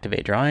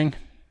 Activate drawing,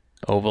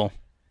 oval.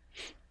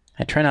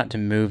 I try not to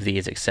move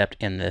these except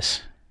in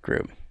this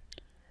group.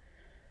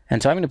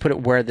 And so I'm going to put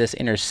it where this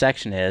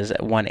intersection is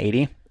at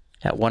 180,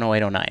 at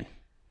 108.09.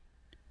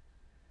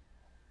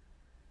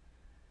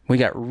 We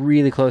got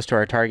really close to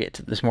our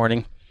target this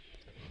morning.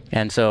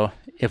 And so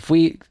if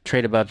we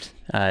trade above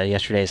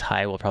yesterday's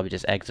high, we'll probably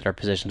just exit our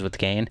positions with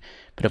gain.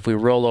 But if we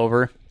roll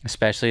over,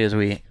 especially as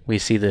we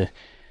see the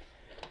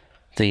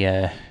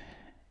come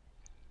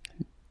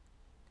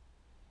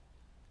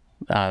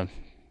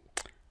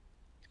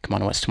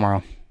on, what's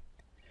tomorrow?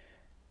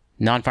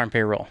 Non-farm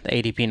payroll, the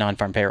ADP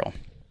non-farm payroll.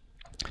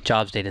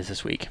 Jobs data is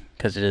this week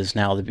because it is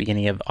now the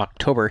beginning of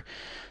October.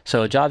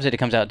 So jobs data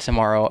comes out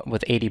tomorrow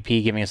with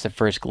ADP giving us the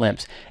first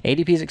glimpse.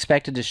 ADP is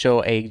expected to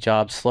show a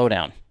job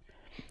slowdown.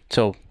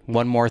 So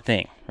one more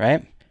thing,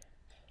 right?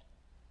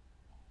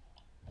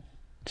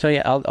 So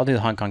yeah, I'll do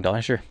the Hong Kong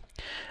dollar, sure.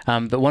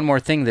 But one more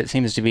thing that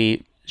seems to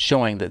be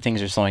showing that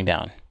things are slowing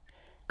down.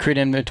 Crude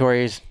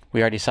inventories,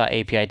 we already saw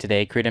API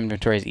today. Crude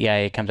inventories,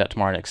 EIA comes out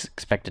tomorrow and it's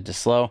expected to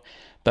slow.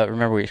 But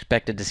remember, we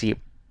expected to see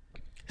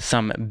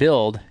some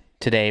build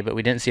today, but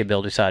we didn't see a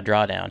build, we saw a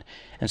drawdown.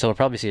 And so we'll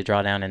probably see a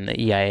drawdown in the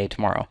EIA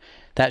tomorrow.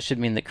 That should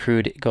mean that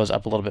crude goes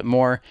up a little bit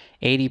more.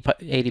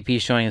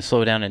 ADP showing a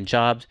slowdown in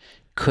jobs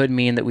could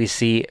mean that we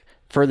see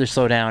further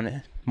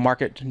slowdown,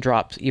 market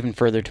drops even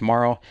further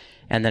tomorrow,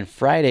 and then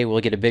Friday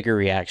we'll get a bigger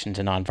reaction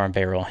to non-farm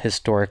payroll,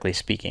 historically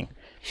speaking.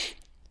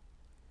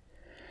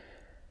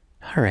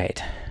 All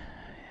right,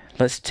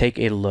 let's take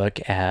a look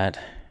at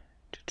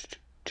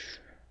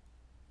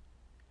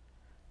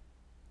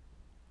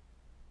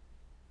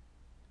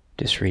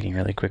just reading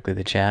really quickly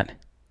the chat.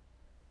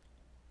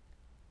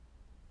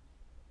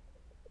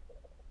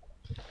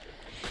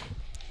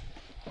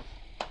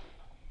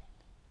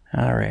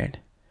 All right.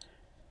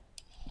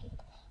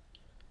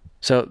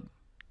 So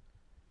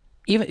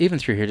even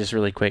through here, just a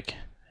really quick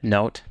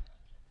note.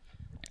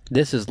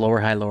 This is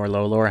lower high, lower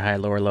low, lower high,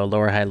 lower low,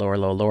 lower high, lower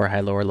low, lower high,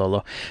 lower low,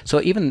 low. So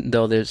even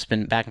though there's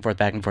been back and forth,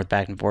 back and forth,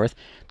 back and forth,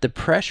 the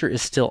pressure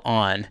is still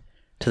on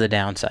to the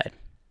downside.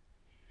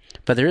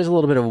 But there is a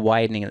little bit of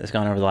widening that's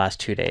gone over the last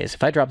 2 days.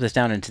 If I drop this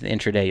down into the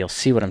intraday, you'll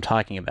see what I'm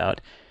talking about.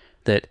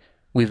 That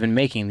we've been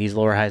making these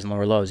lower highs and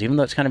lower lows. Even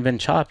though it's kind of been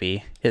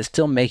choppy, it's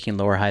still making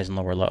lower highs and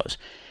lower lows.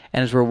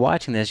 And as we're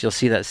watching this, you'll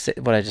see that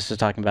what I just was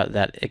talking about,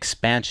 that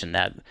expansion,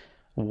 that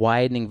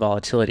widening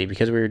volatility,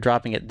 because we were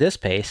dropping at this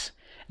pace,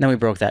 and then we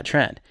broke that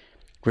trend.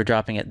 We're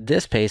dropping at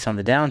this pace on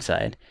the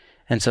downside.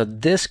 And so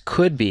this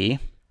could be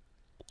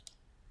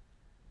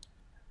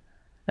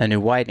a new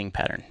widening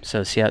pattern.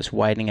 So see how it's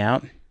widening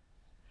out?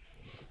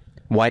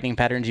 Widening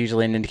pattern is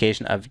usually an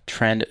indication of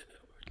trend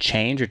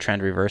change or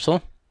trend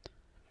reversal.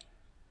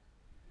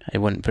 I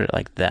wouldn't put it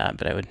like that,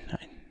 but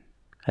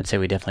I'd say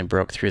we definitely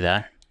broke through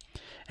that.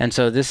 And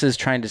so this is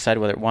trying to decide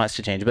whether it wants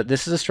to change. But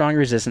this is a strong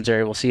resistance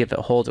area. We'll see if it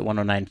holds at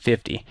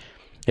 109.50.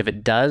 If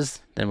it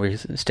does, then we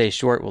stay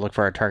short. We'll look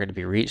for our target to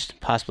be reached,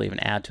 possibly even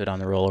add to it on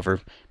the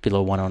rollover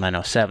below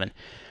 109.07.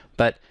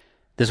 But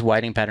this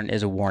widening pattern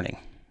is a warning.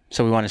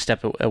 So we want to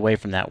step away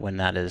from that when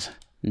that is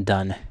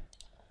done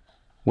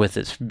with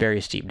its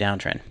very steep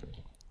downtrend.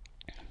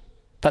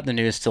 But the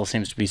news still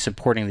seems to be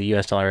supporting the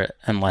US dollar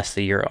and less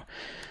the euro.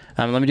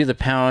 Let me do the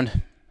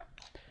pound,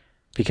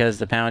 because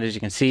the pound, as you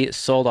can see,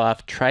 sold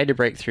off, tried to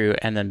break through,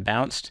 and then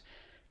bounced,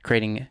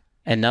 creating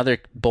another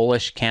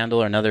bullish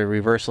candle or another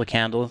reversal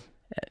candle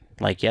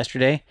like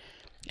yesterday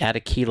at a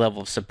key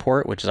level of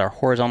support, which is our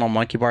horizontal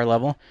monkey bar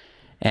level.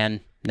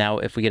 And now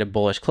if we get a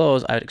bullish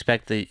close, I would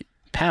expect the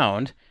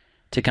pound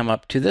to come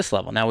up to this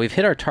level. Now we've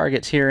hit our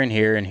targets here and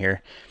here and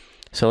here.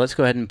 So let's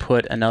go ahead and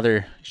put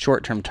another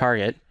short-term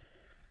target.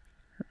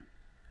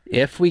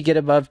 If we get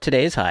above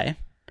today's high,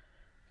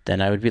 then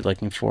I would be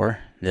looking for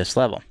this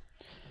level.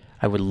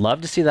 I would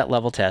love to see that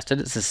level tested.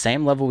 It's the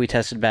same level we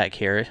tested back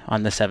here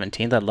on the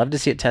 17th. I'd love to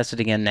see it tested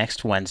again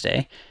next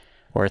Wednesday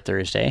or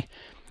Thursday.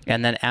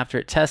 And then after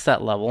it tests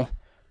that level,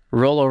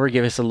 roll over,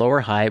 give us a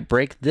lower high,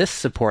 break this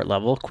support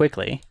level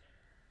quickly,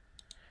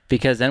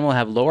 because then we'll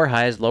have lower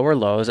highs, lower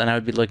lows, and I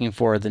would be looking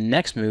for the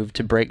next move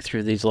to break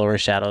through these lower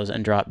shadows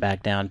and drop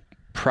back down,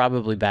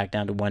 probably back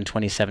down to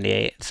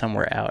 120.78,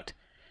 somewhere out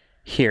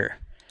here.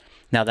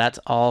 Now that's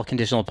all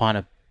conditional upon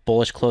a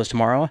bullish close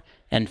tomorrow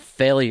and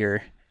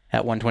failure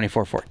at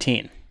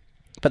 124.14.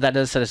 But that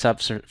does set us up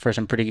for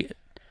some pretty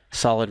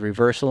solid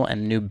reversal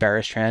and new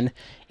bearish trend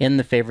in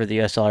the favor of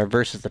the US dollar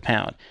versus the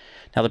pound.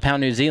 Now the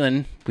pound New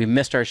Zealand, we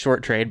missed our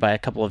short trade by a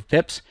couple of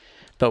pips,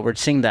 but we're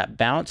seeing that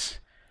bounce.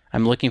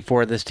 I'm looking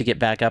for this to get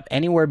back up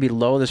anywhere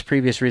below this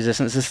previous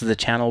resistance. This is the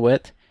channel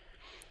width.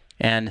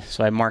 And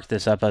so I marked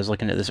this up. I was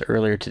looking at this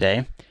earlier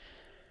today.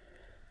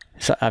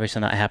 It's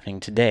obviously not happening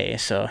today.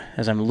 So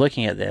as I'm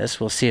looking at this,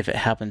 we'll see if it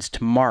happens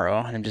tomorrow.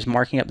 And I'm just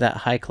marking up that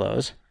high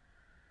close.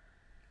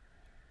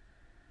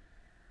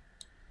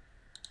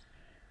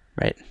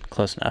 Right,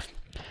 close enough.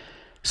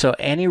 So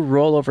any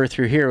rollover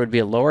through here would be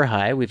a lower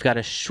high. We've got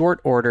a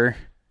short order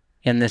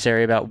in this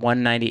area about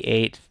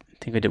 198.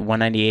 I think we did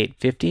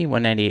 198.50,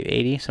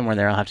 198.80, somewhere in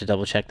there. I'll have to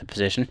double check the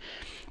position.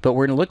 But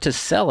we're going to look to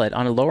sell it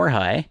on a lower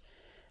high,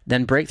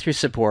 then break through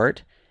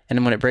support. And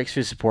then when it breaks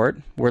through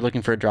support, we're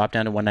looking for a drop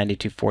down to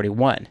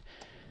 192.41.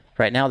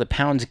 Right now, the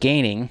pound's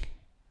gaining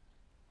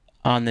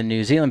on the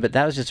New Zealand, but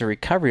that was just a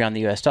recovery on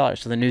the US dollar.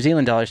 So the New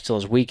Zealand dollar still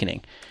is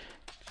weakening,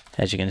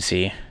 as you can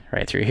see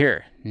right through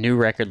here. New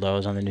record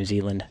lows on the New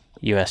Zealand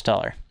US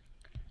dollar.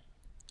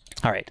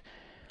 All right,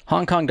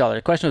 Hong Kong dollar.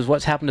 The question was,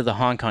 what's happened to the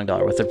Hong Kong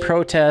dollar with the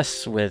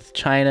protests, with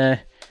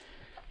China,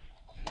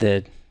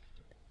 the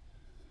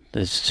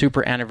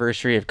super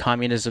anniversary of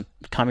communist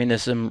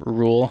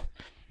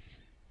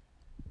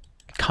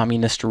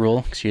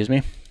rule, excuse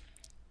me.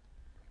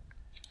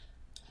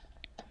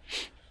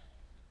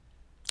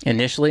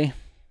 Initially,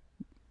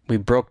 we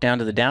broke down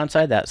to the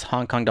downside. That's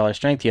Hong Kong dollar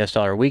strength, US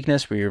dollar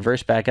weakness. We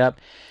reversed back up,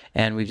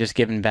 and we've just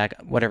given back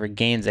whatever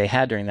gains they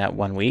had during that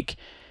 1 week.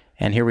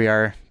 And here we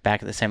are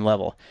back at the same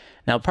level.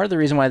 Now, part of the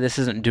reason why this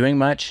isn't doing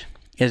much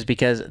is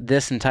because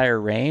this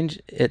entire range,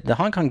 the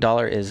Hong Kong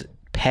dollar is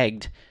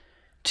pegged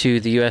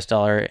to the US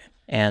dollar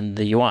and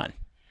the yuan.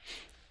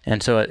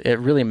 And so it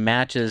really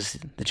matches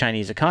the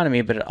Chinese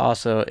economy, but it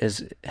also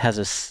has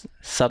a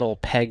subtle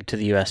peg to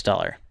the US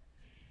dollar.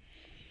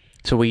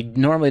 So we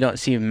normally don't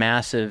see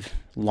massive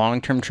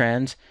long-term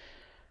trends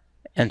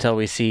until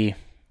we see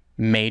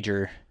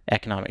major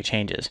economic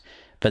changes.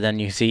 But then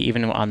you see,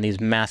 even on these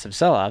massive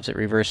sell-offs, it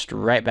reversed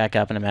right back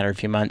up in a matter of a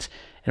few months,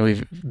 and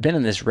we've been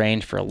in this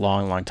range for a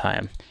long, long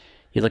time.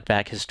 You look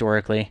back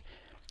historically,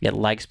 it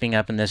likes being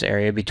up in this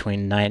area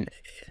between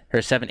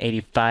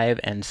 785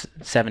 and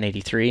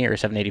 783, or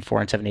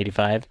 784 and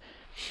 785.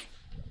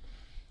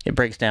 It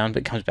breaks down,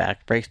 but comes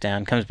back, breaks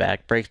down, comes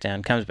back, breaks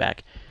down, comes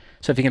back.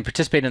 So if you can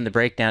participate in the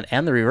breakdown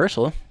and the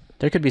reversal,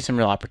 there could be some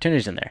real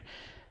opportunities in there.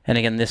 And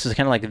again, this is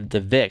kind of like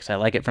the VIX. I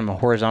like it from a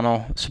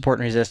horizontal support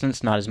and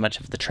resistance, not as much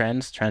of the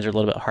trends. Trends are a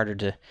little bit harder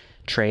to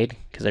trade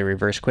because they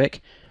reverse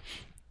quick.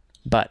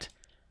 But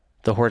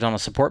the horizontal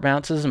support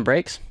bounces and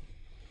breaks,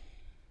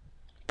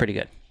 pretty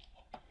good.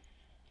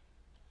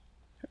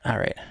 All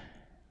right.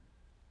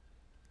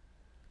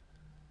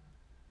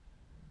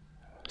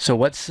 So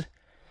what's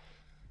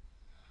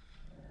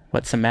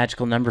the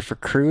magical number for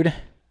crude?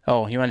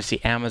 Oh, you want to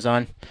see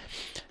Amazon.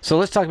 So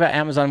let's talk about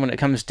Amazon when it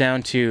comes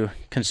down to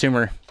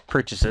consumer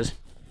purchases.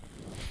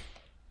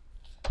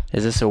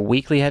 Is this a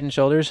weekly head and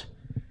shoulders?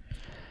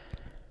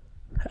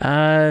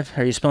 Are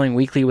you spelling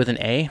weekly with an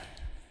A?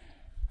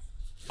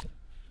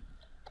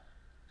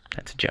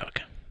 That's a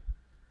joke.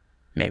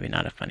 Maybe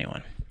not a funny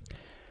one.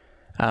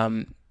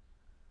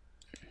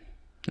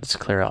 Let's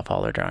clear off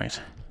all our drawings.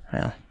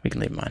 Well, we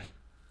can leave them on.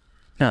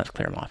 No, let's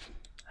clear them off.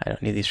 I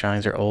don't need these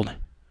drawings, they're old.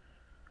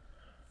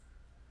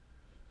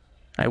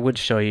 I would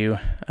show you,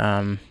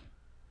 well,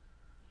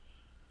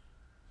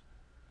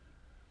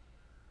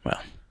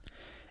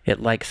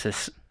 it likes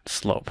this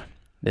slope,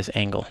 this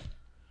angle.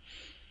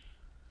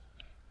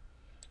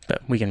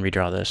 But we can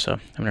redraw this, so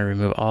I'm going to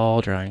remove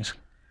all drawings.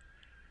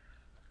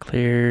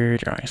 Clear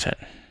drawing set.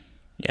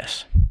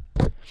 Yes.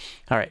 All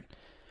right.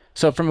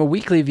 So from a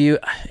weekly view,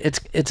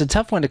 it's a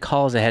tough one to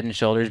call as a head and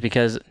shoulders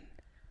because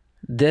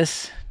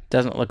this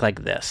doesn't look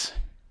like this.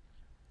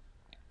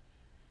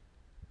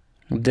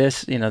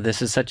 This,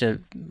 this is such a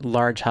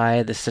large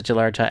high. This is such a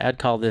large high. I'd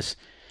call this,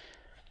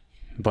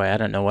 boy, I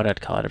don't know what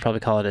I'd call it. I'd probably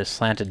call it a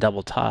slanted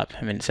double top.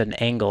 I mean, it's an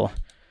angle,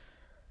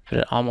 but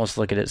I'd almost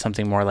look at it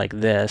something more like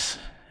this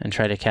and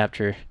try to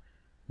capture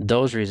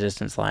those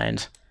resistance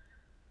lines.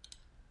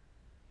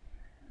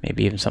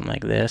 Maybe even something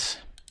like this.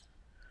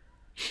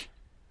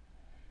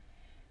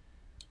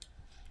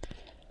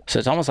 So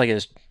it's almost like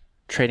it's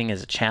trading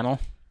as a channel.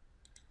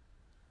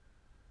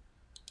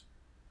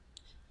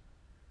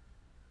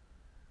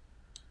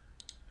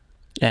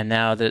 And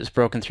now that it's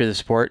broken through the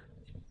support,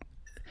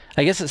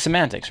 I guess it's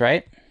semantics,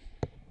 right?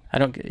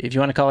 If you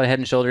want to call it head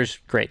and shoulders,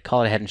 great,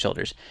 call it head and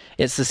shoulders.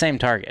 It's the same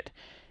target.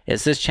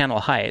 It's this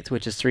channel height,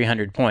 which is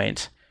 300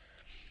 points.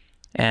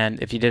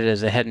 And if you did it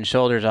as a head and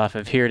shoulders off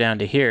of here down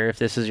to here, if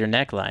this is your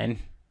neckline,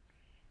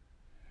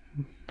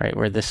 right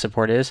where this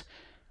support is,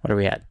 what are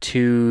we at?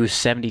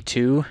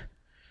 272,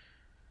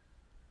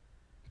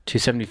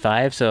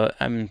 275. So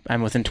I'm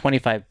within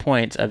 25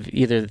 points of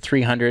either the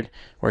 300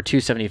 or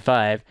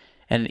 275.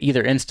 And in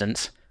either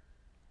instance,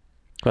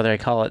 whether I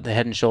call it the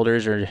head and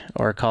shoulders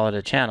or call it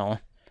a channel,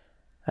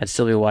 I'd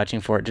still be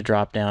watching for it to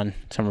drop down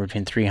somewhere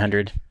between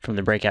 300 from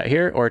the breakout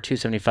here or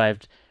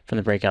 275 from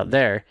the breakout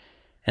there,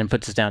 and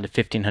puts us down to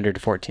 1500 to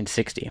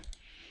 1460.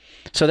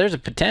 So there's a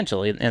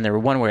potential in there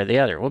one way or the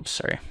other. Whoops,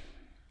 sorry.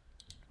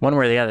 One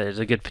way or the other, there's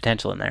a good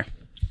potential in there.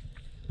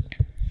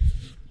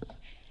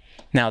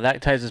 Now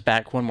that ties us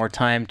back one more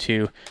time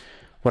to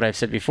what I've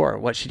said before.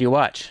 What should you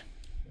watch?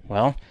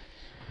 Well,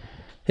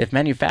 if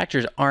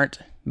manufacturers aren't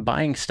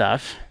buying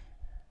stuff,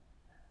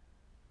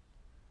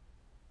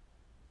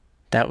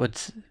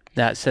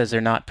 that says they're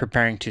not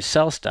preparing to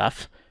sell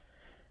stuff.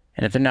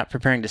 And if they're not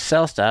preparing to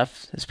sell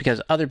stuff, it's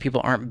because other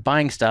people aren't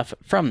buying stuff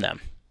from them,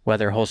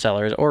 whether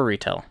wholesalers or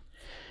retail.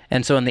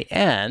 And so in the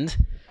end,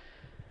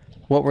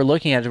 what we're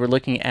looking at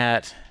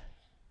is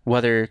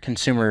whether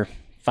consumer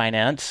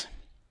finance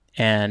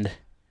and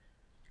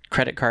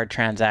credit card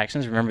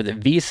transactions. Remember that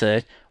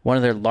Visa, one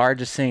of their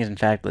largest things, in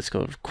fact, let's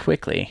go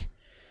quickly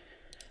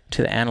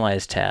to the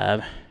Analyze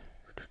tab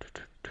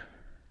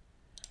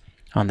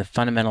on the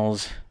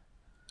fundamentals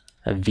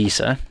of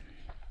Visa.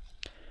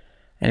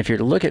 And if you're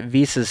to look at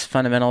Visa's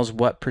fundamentals,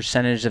 what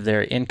percentage of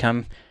their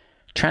income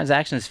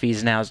transactions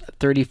fees now is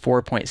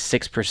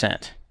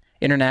 34.6%.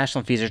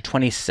 International fees are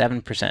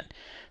 27%.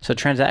 So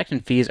transaction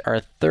fees are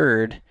a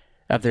third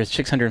of their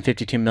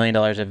 $652 million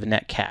of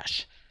net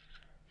cash.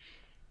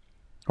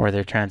 Or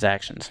their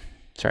transactions.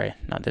 Sorry,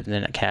 not the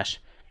net cash.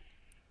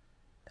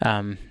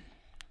 Of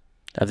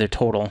their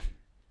total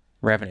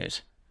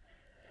revenues.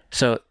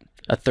 So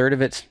a third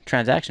of it's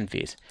transaction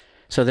fees.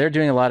 So they're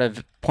doing a lot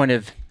of point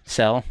of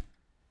sale.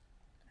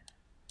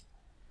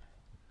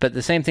 But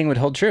the same thing would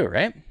hold true,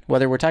 right?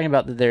 Whether we're talking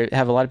about that they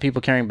have a lot of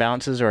people carrying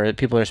balances or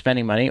people are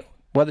spending money,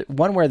 whether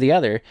one way or the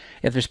other,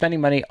 if they're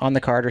spending money on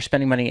the card or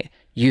spending money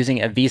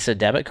using a Visa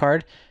debit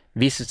card,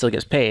 Visa still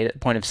gets paid at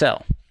point of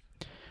sale.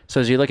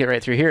 So as you look at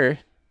right through here,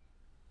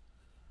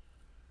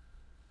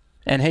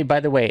 and hey, by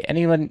the way,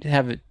 anyone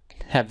have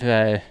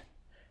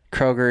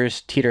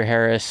Kroger's, Teeter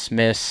Harris,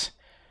 Smith's,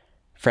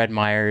 Fred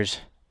Meyer's,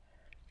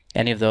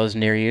 any of those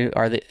near you?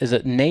 Is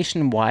it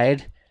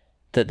nationwide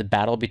that the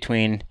battle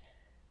between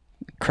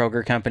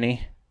Kroger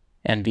Company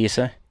and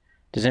Visa?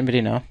 Does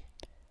anybody know?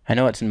 I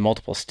know it's in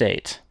multiple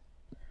states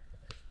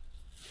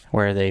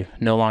where they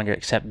no longer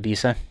accept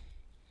Visa.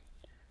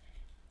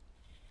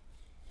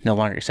 No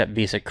longer accept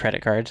Visa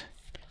credit cards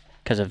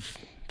because of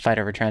fight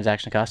over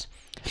transaction costs.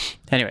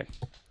 Anyway,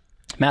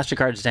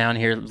 MasterCard's down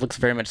here. Looks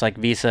very much like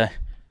Visa.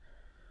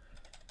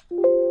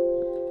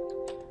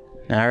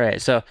 All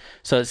right, so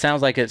it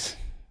sounds like it's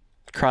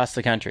across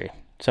the country.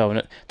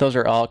 So those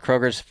are all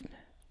Kroger's,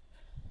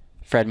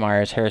 Fred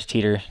Meyer's, Harris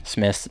Teeter,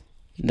 Smith's.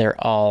 They're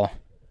all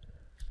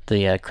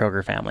the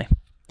Kroger family.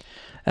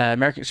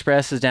 American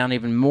Express is down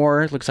even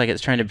more. Looks like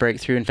it's trying to break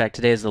through. In fact,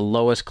 today is the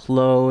lowest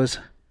close.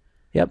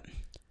 Yep.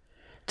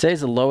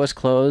 Today's the lowest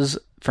close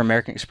for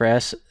American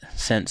Express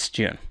since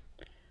June.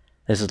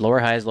 This is lower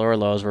highs, lower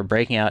lows. We're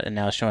breaking out and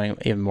now showing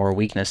even more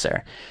weakness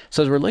there.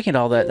 So as we're looking at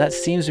all that, that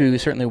seems to be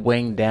certainly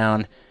weighing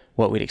down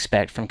what we'd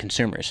expect from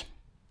consumers.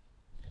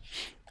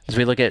 As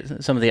we look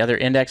at some of the other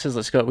indexes,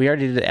 let's go. We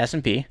already did the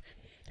S&P.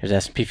 There's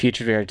S&P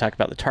futures. We already talked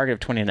about the target of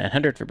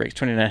 2,900. If it breaks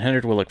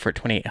 2,900, we'll look for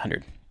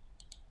 2,800.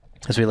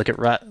 As we look at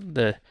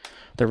the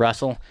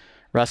Russell,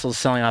 Russell's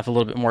selling off a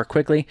little bit more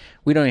quickly.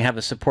 We don't even have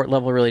a support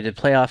level really to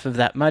play off of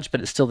that much,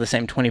 but it's still the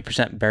same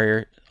 20%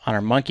 barrier on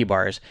our monkey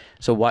bars.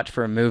 So watch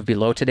for a move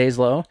below today's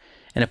low.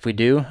 And if we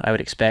do, I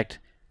would expect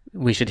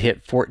we should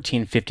hit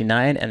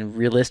 1459 and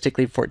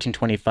realistically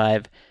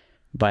 1425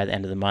 by the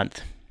end of the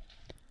month.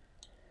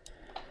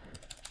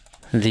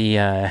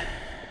 The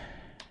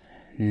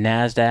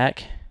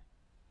NASDAQ.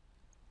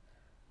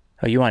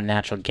 Oh, you want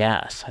natural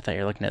gas. I thought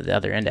you were looking at the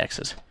other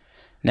indexes.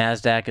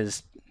 NASDAQ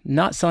is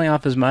not selling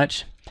off as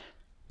much.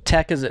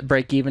 Tech is at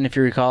break even, if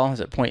you recall,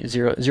 is at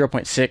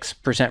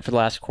 0.6% for the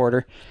last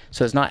quarter.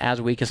 So it's not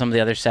as weak as some of the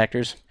other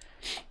sectors.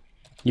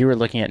 You were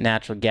looking at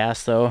natural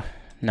gas, though,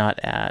 not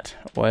at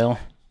oil.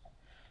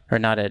 Or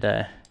not at,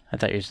 I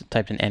thought you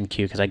typed in NQ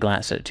because I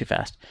glanced at it too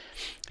fast.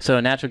 So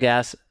natural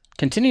gas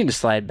continuing to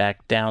slide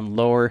back down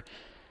lower.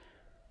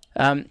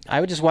 I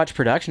would just watch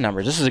production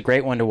numbers. This is a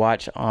great one to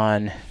watch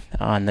on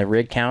the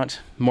rig count.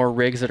 More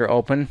rigs that are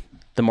open,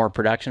 the more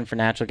production for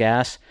natural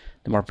gas.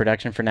 The more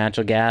production for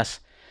natural gas.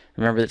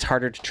 Remember, it's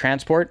harder to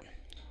transport,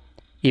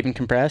 even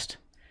compressed.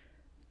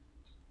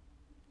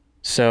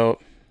 So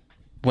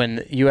when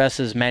the U.S.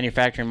 is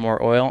manufacturing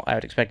more oil, I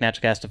would expect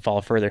natural gas to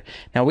fall further.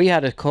 Now, we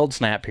had a cold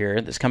snap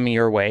here that's coming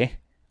your way,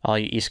 all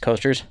you East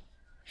Coasters.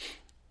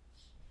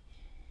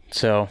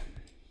 So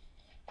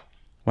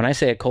when I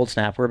say a cold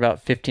snap, we're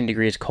about 15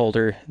 degrees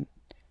colder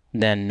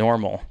than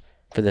normal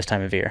for this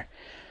time of year.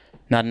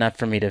 Not enough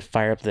for me to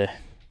fire up the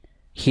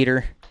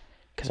heater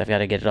because I've got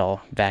to get it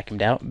all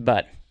vacuumed out.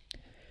 But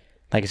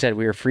like I said,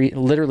 we were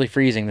literally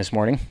freezing this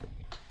morning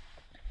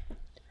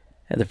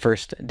at the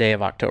first day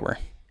of October.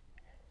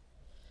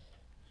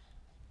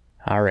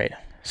 All right,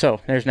 so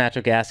there's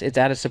natural gas. It's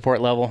at a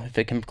support level. If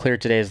it can clear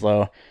today's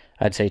low,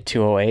 I'd say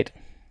 208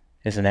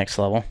 is the next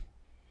level.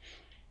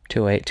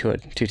 208,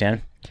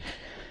 210.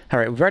 All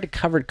right, we've already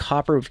covered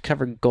copper. We've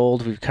covered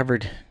gold. We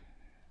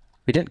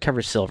didn't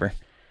cover silver.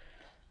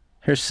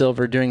 Here's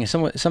silver doing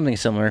something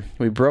similar.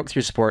 We broke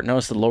through support.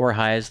 Notice the lower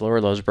highs, lower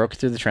lows, broke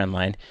through the trend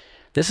line.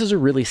 This is a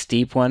really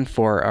steep one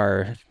for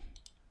our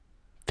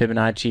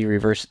Fibonacci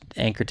reverse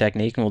anchor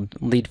technique, and we'll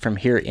lead from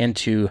here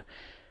into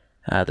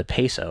the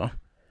peso,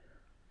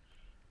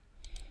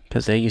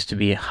 because they used to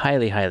be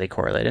highly, highly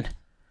correlated.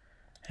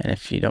 And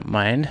if you don't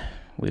mind,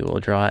 we will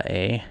draw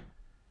a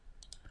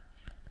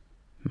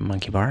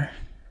monkey bar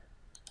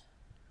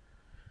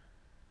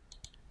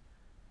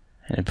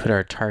and put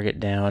our target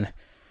down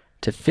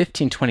to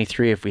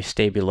 1523 if we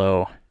stay below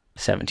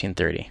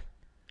 1730.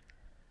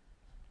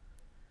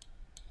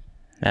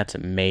 That's a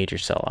major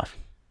sell-off.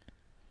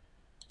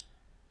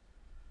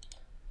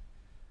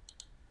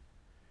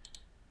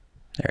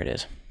 There it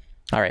is.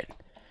 All right.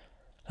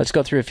 Let's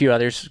go through a few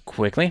others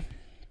quickly.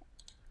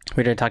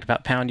 We already talked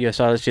about pound US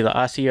dollar. Let's do the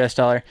Aussie US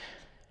dollar.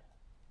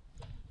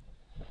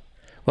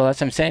 Well,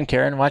 that's what I'm saying,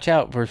 Karen. Watch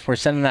out. We're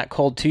sending that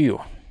cold to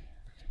you.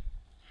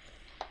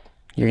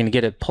 You're going to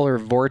get a polar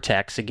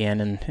vortex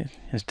again, and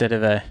instead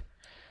of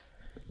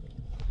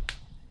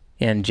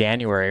in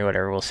January or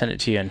whatever, we'll send it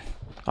to you in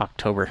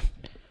October.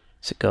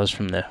 So it goes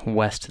from the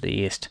west to the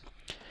east.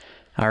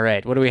 All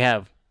right, what do we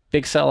have?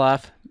 Big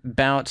sell-off,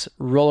 bounce,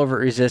 rollover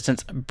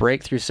resistance,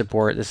 breakthrough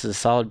support. This is a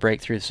solid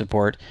breakthrough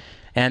support.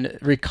 And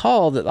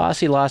recall that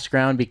Aussie lost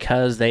ground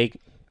because they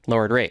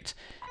lowered rates.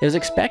 It was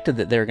expected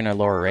that they were going to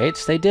lower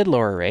rates. They did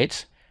lower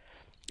rates.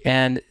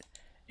 And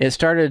it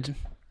started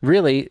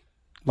really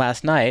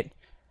last night,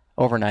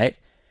 overnight,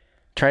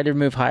 tried to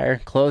move higher,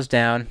 closed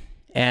down,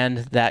 and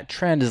that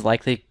trend is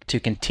likely to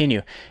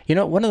continue. You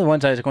know, one of the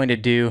ones I was going to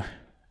do,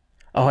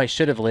 oh, I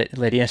should have,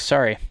 Lydia,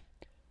 sorry.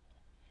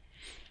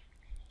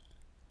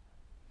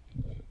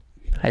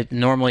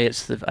 Normally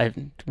I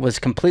was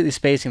completely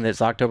spacing that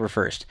it's October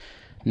 1st.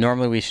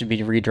 Normally we should be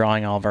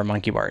redrawing all of our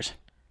monkey bars.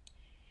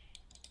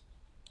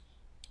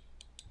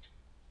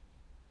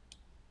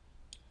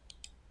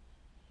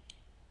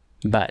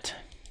 But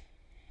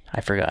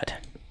I forgot.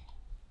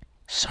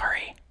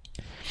 Sorry.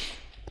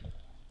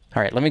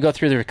 All right, let me go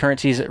through the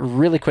currencies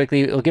really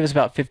quickly. It'll give us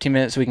about 15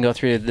 minutes so we can go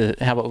through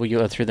how about we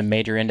go through the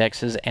major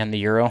indexes and the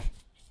euro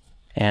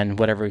and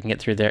whatever we can get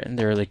through there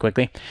really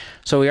quickly.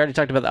 So we already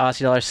talked about the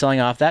Aussie dollar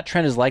selling off. That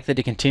trend is likely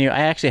to continue.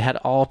 I actually had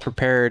all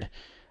prepared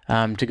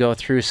to go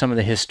through some of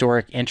the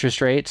historic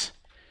interest rates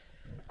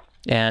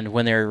and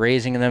when they're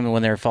raising them and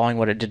when they're falling,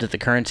 what it did to the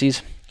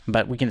currencies.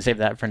 But we can save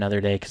that for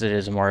another day because it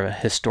is more of a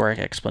historic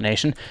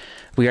explanation.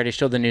 We already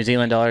showed the New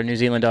Zealand dollar. New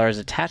Zealand dollar is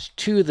attached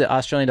to the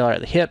Australian dollar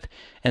at the hip.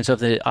 And so if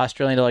the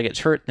Australian dollar gets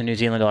hurt, the New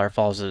Zealand dollar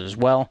follows it as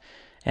well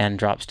and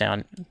drops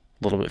down a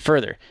little bit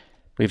further.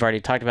 We've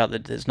already talked about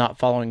that it's not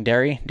following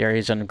dairy. Dairy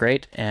is done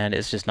great, and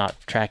it's just not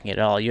tracking it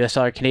at all. US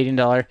dollar, Canadian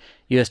dollar.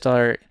 US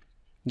dollar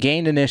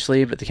gained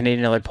initially, but the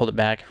Canadian dollar pulled it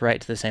back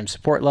right to the same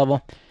support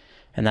level.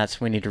 And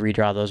that's we need to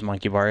redraw those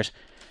monkey bars.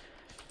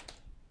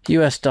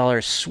 US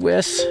dollar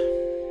Swiss.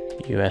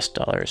 US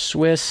dollar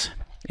Swiss.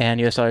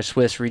 And US dollar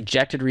Swiss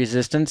rejected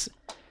resistance.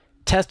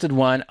 Tested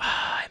one.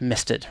 I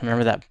missed it.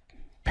 Remember that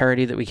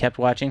parody that we kept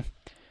watching?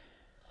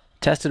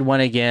 Tested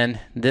one again.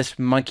 This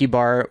monkey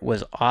bar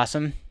was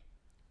awesome.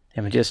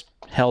 And we just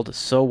held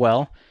so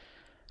well.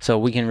 So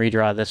we can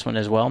redraw this one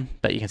as well.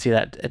 But you can see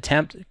that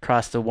attempt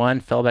crossed the one,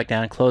 fell back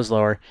down, closed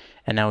lower,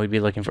 and now we'd be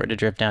looking for it to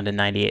drift down to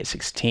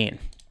 98.16.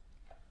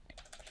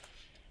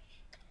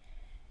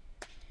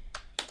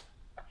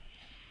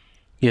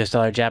 US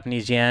dollar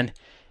Japanese yen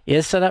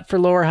is set up for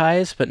lower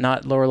highs, but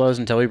not lower lows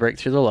until we break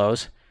through the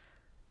lows.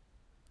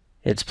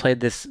 It's played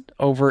this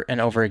over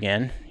and over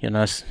again. You'll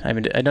notice, I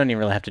mean, I don't even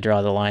really have to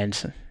draw the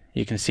lines.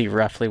 You can see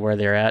roughly where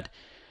they're at.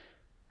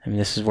 I mean,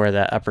 this is where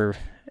that upper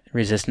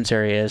resistance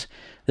area is.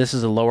 This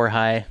is a lower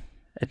high,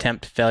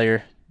 attempt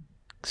failure,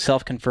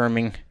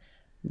 self-confirming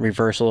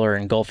reversal or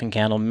engulfing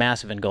candle,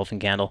 massive engulfing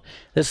candle.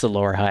 This is a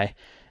lower high.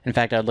 In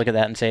fact, I would look at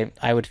that and say,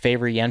 I would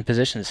favor yen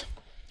positions.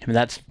 I mean,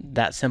 that's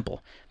that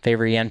simple.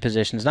 Favor yen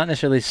positions, not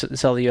necessarily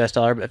sell the US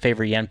dollar, but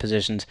favor yen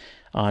positions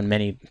on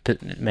many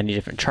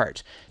different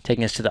charts.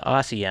 Taking us to the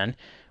Aussie yen,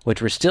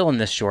 which we're still in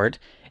this short,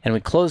 and we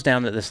close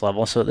down at this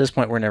level. So at this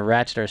point, we're going to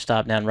ratchet our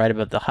stop down right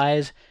above the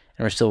highs,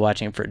 and we're still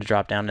watching for it to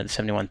drop down to the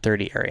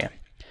 71.30 area.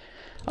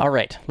 All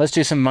right, let's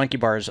do some monkey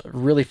bars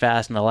really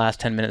fast in the last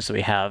 10 minutes that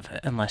we have,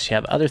 unless you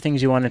have other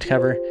things you wanted to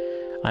cover.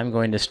 I'm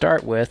going to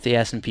start with the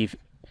S&P.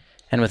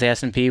 And with the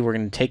S&P, we're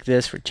going to take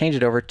this, change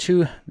it over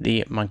to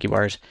the monkey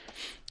bars.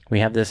 We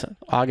have this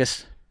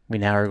August. We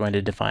now are going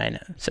to define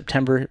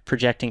September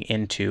projecting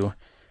into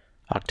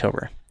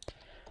October.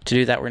 To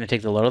do that, we're going to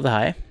take the low to the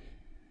high.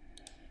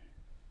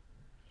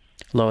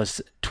 Low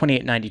is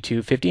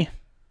 28.92.50.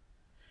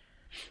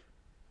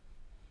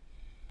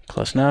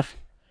 Close enough.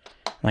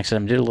 Like I said,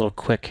 I'm doing a little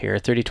quick here,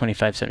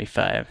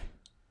 30.25.75.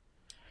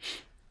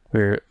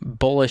 We're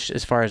bullish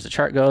as far as the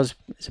chart goes.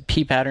 It's a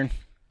P pattern.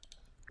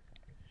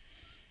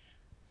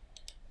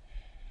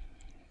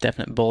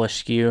 Definite bullish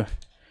skew.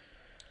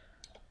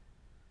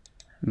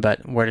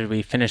 But where did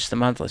we finish the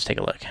month? Let's take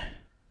a look.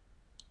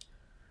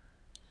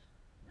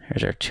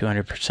 Here's our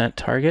 200%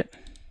 target.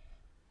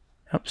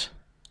 Oops.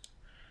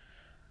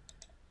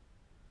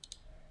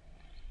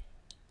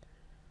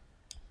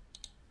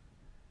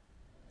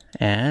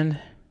 And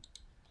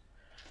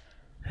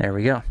there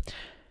we go.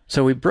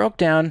 So we broke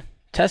down,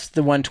 tested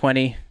the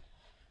 120,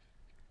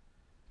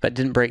 but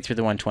didn't break through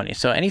the 120.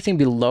 So anything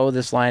below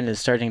this line is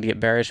starting to get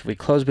bearish. If we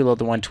close below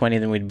the 120,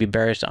 then we'd be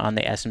bearish on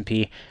the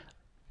S&P,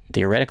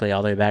 theoretically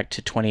all the way back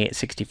to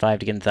 28.65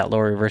 to get into that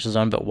lower reversal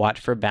zone, but watch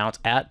for a bounce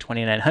at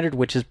 2900,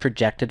 which is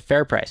projected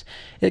fair price.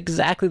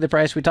 Exactly the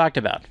price we talked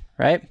about,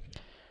 right?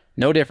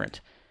 No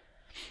different.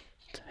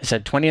 I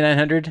said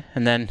 2900,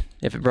 and then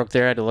if it broke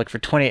there, I had to look for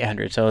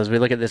 2800. So as we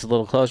look at this a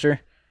little closer,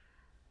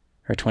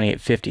 or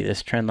 2850,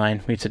 this trend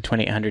line, we said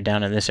 2800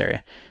 down in this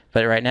area.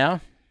 But right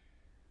now,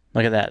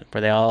 look at that,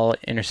 where they all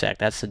intersect.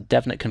 That's a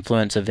definite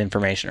confluence of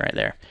information right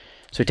there.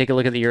 So we take a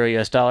look at the Euro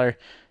US dollar.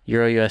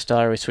 Euro US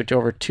dollar, we switch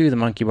over to the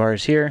monkey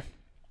bars here.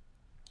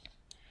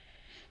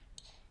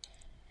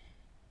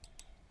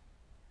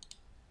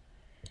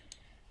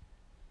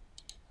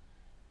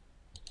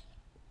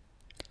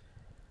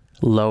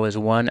 Low is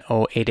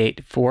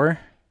 10884.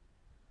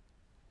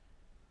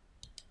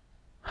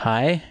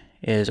 High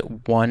is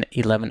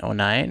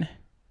 11109.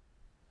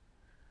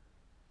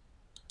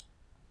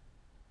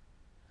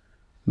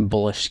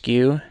 bullish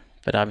skew,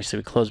 but obviously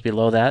we closed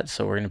below that,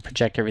 so we're going to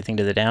project everything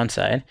to the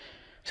downside.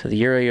 So the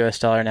euro US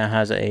dollar now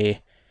has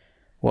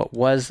what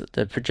was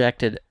the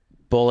projected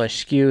bullish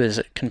skew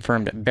is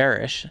confirmed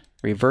bearish,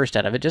 reversed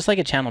out of it, just like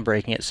a channel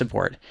breaking at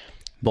support.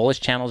 Bullish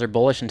channels are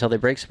bullish until they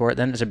break support,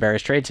 then it's a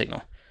bearish trade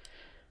signal.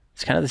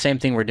 It's kind of the same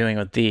thing we're doing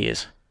with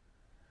these.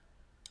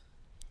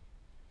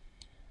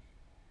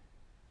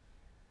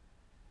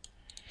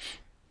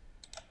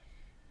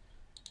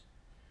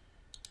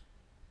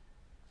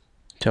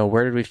 So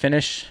where did we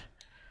finish?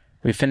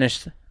 We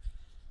finished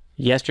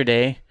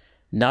yesterday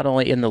not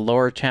only in the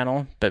lower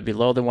channel, but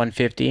below the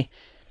 150.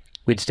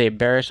 We'd stay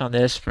bearish on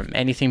this. From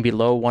anything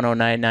below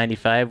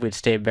 109.95, we'd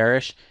stay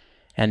bearish.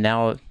 And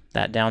now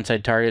that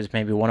downside target is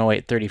maybe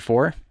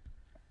 108.34.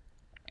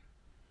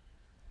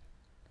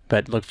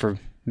 But look for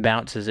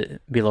bounces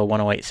below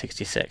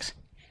 108.66.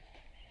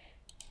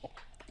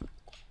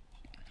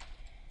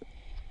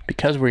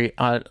 Because we're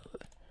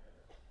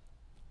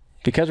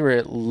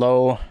at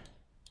low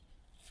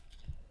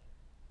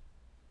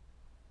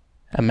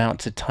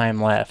amounts of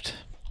time left,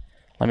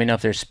 let me know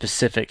if there's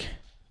specific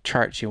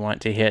charts you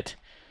want to hit,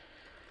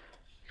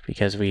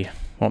 because we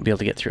won't be able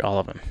to get through all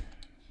of them.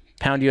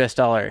 Pound US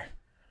dollar.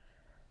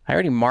 I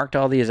already marked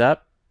all these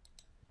up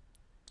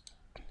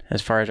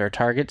as far as our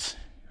targets.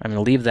 I'm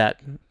going to leave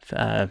that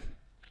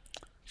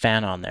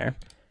fan on there.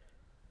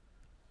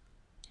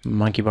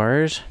 Monkey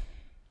bars.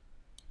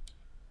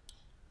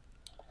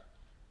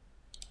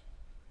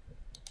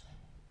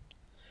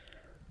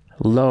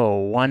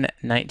 Low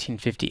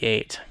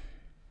 119.58.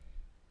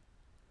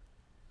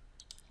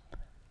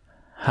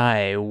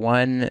 High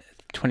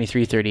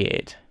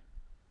 123.38.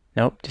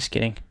 Nope, just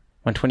kidding.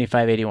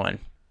 125.81.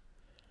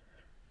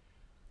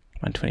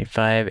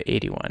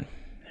 125.81.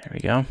 There we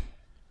go.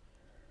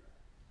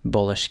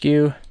 Bullish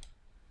skew.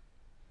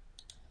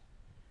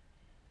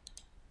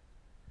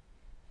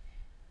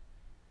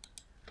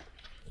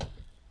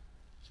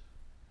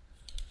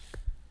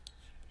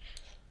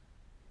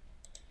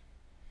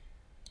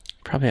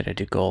 Probably had to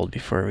do gold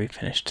before we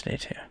finish today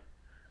too.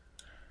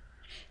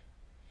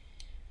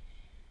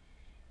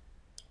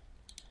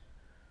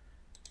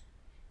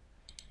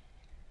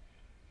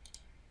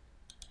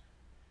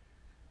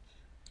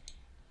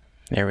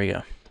 There we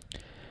go.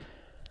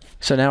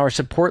 So now our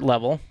support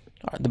level,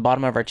 the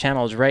bottom of our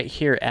channel, is right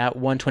here at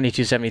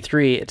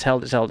 122.73. It's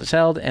held, it's held, it's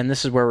held, and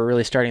this is where we're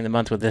really starting the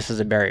month with this as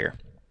a barrier.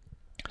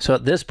 So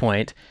at this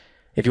point,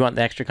 if you want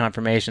the extra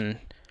confirmation,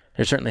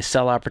 there's certainly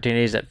sell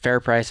opportunities at fair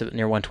price at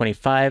near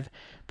 125,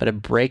 but a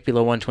break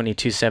below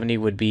 122.70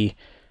 would be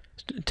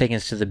taking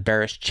us to the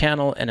bearish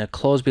channel, and a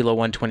close below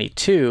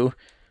 122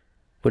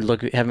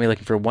 would have me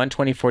looking for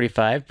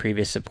 120.45,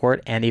 previous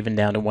support, and even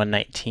down to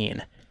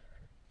 119.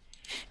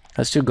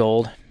 Let's do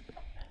gold.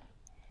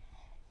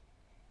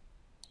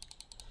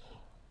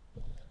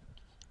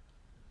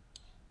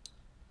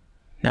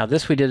 Now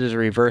this we did as a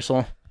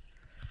reversal.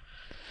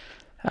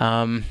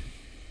 Let's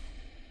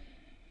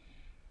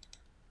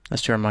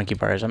do our monkey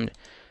bars.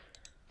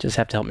 Just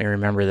have to help me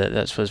remember that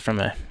this was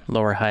from a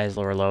lower highs,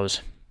 lower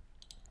lows.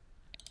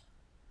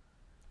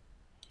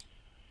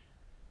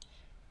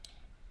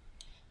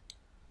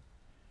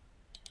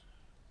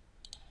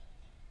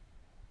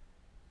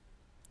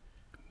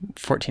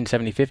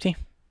 $14.70.50.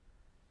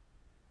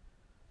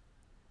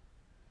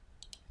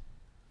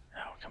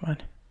 Oh, come on.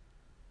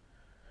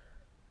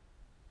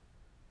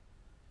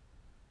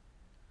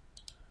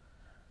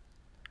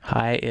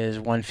 High is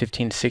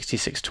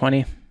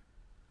 115.66.20.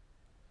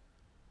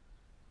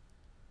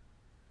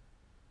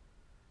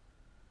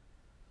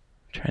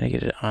 Trying to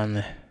get it on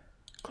the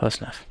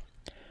close enough.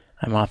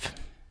 I'm off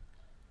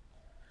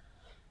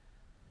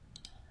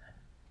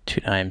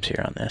 2 dimes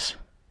here on this.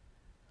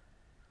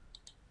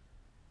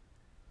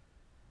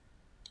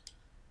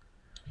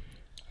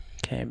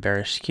 Okay,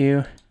 bearish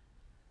skew.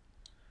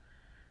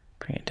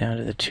 Bring it down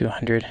to the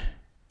 200.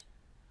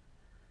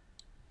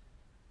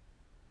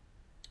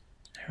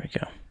 There we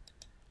go.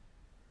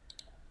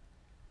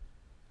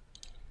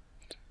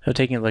 So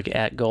taking a look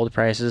at gold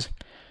prices,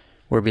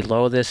 we're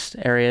below this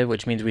area,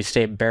 which means we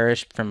stay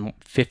bearish from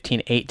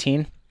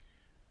 15.18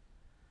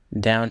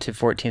 down to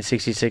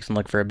 14.66 and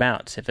look for a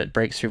bounce. If it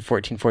breaks through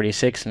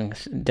 14.46,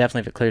 and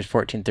definitely if it clears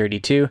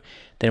 14.32,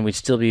 then we'd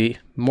still be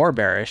more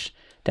bearish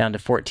down to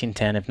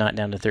 14.10, if not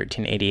down to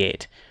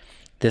 13.88.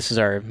 This is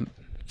our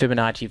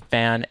Fibonacci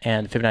fan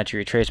and Fibonacci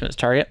retracements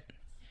target,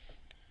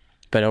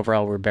 but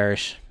overall we're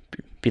bearish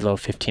below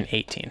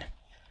 15.18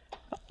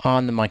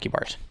 on the monkey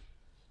bars.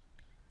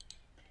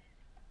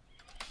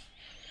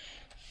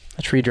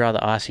 Let's redraw the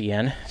Aussie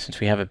yen. Since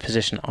we have a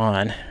position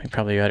on, we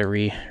probably ought to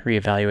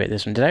reevaluate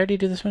this one. Did I already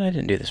do this one? I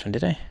didn't do this one,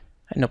 did I?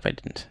 Nope, I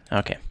didn't.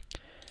 Okay.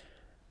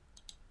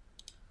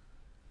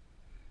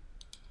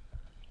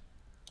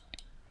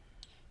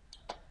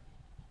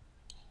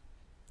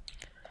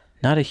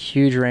 Not a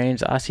huge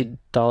range. Aussie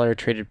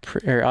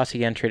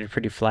yen traded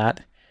pretty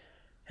flat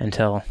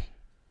until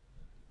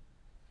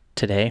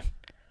today.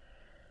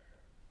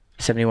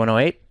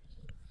 71.08.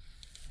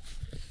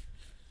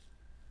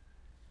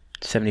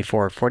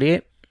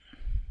 74.48.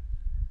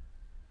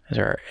 Those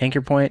are our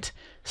anchor points.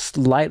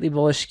 Slightly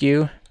bullish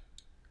skew.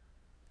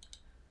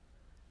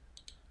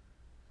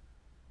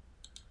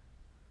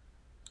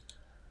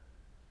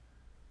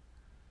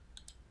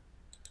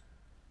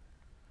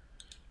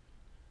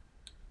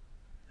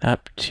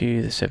 Up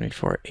to the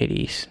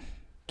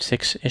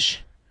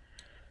 74.86-ish.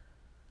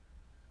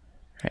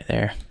 Right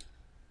there.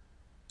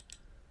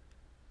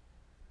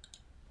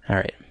 All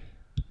right.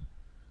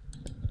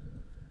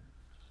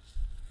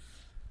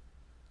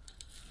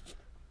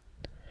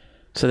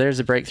 So there's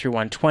the breakthrough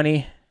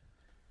 120.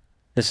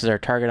 This is our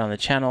target on the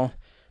channel,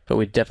 but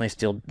we'd definitely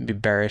still be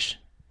bearish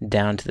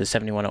down to the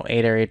 71.08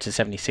 area to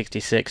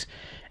 70.66.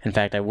 In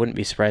fact, I wouldn't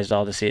be surprised at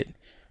all to see it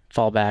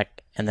fall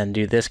back and then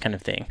do this kind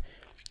of thing.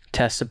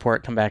 Test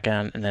support, come back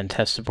down, and then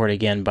test support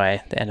again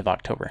by the end of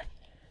October.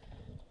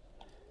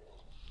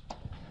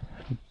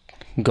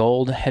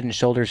 Gold, head and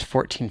shoulders,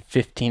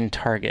 14.15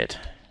 target.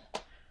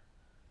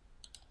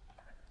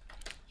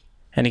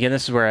 And again,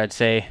 this is where I'd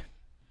say,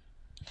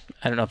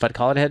 I don't know if I'd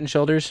call it head and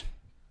shoulders.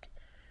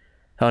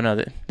 Oh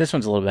no, this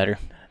one's a little better.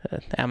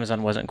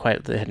 Amazon wasn't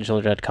quite the head and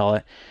shoulders I'd call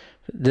it.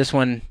 This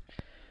one,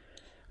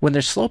 when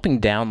they're sloping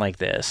down like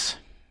this,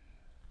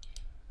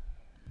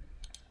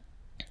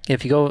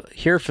 if you go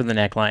here for the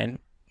neckline,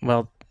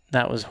 well,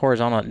 that was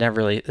horizontal. It never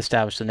really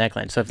established the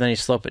neckline. So if then you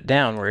slope it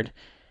downward,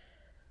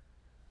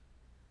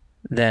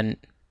 then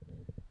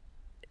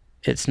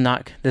it's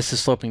not, this is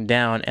sloping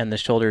down and the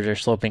shoulders are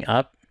sloping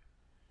up.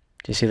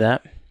 Do you see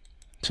that?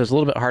 So it's a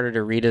little bit harder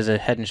to read as a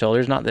head and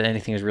shoulders. Not that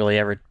anything is really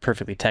ever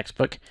perfectly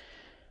textbook.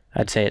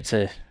 I'd say it's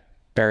a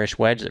bearish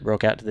wedge that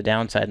broke out to the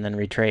downside and then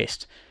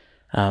retraced.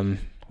 A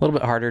little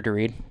bit harder to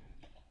read.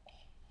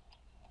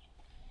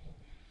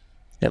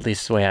 At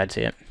least the way I'd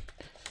see it.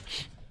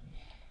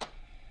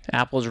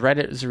 Apple's right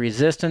as a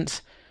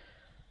resistance.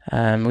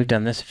 We've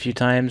done this a few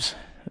times.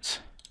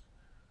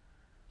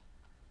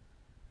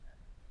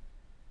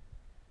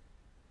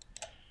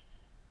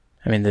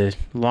 I mean, the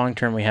long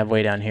term we have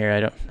way down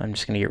here. I'm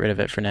just going to get rid of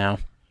it for now.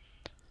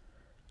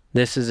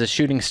 This is a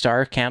shooting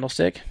star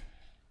candlestick.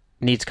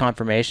 Needs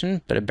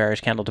confirmation, but a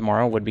bearish candle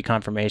tomorrow would be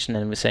confirmation,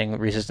 and we're saying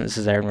resistance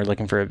is there and we're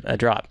looking for a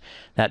drop.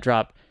 That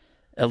drop,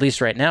 at least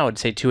right now, would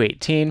say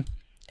 218,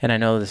 and I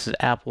know this is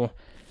Apple,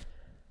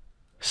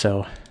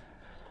 so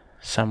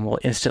some will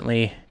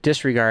instantly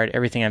disregard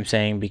everything I'm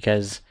saying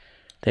because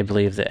they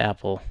believe that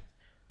Apple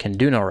can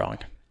do no wrong.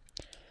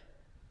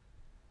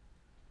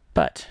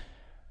 But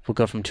we'll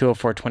go from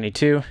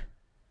 204.22.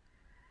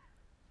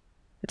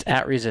 It's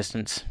at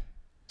resistance.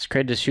 It's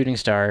created a shooting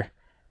star,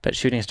 but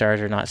shooting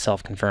stars are not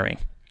self-confirming.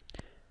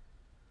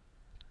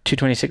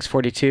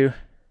 226.42,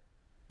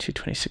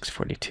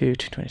 226.42,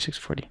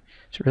 226.40. Is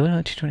it really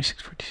only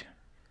 226.42?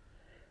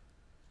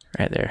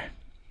 Right there.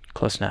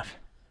 Close enough.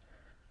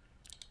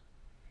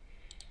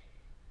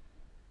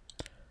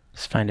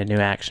 Let's find a new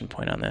action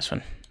point on this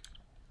one.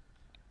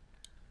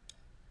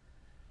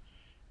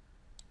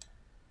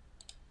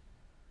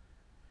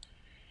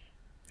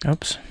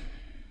 Oops.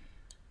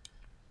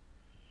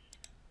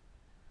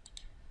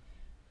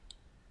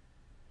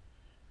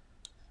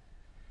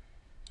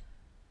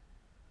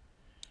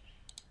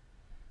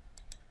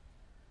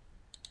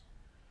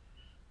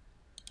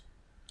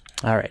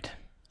 All right.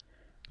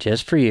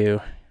 Just for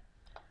you,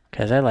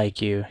 because I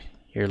like you,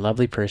 you're a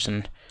lovely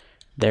person.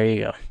 There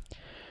you go.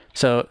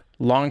 So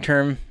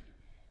long-term,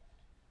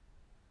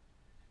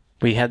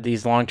 we had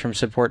these long-term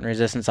support and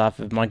resistance off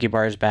of monkey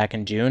bars back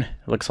in June,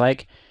 it looks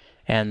like.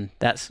 And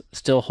that's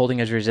still holding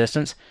as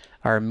resistance.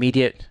 Our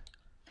immediate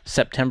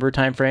September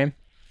timeframe,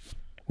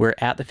 we're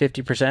at the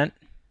 50%.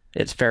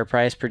 It's fair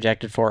price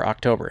projected for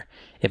October.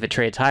 If it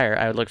trades higher,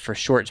 I would look for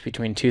shorts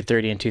between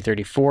 230 and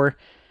 234.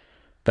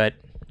 But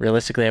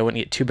realistically, I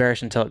wouldn't get too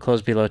bearish until it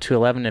closed below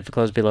 211. If it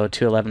closed below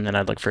 211, then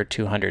I'd look for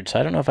 200. So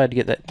I don't know if I'd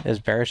get that as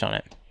bearish on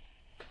it.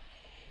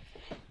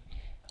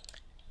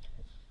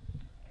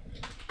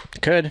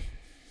 Could.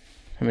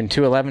 I mean,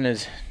 211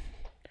 is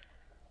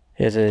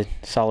a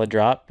solid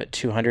drop, but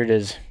 200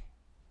 is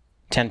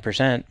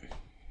 10%.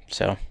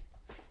 So,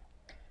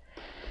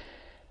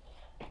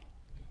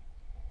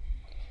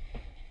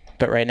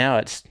 but right now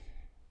it's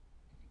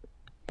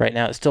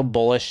still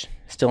bullish,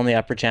 still in the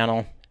upper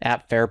channel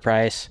at fair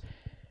price,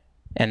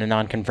 and a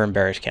non-confirmed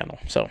bearish candle.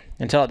 So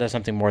until it does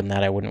something more than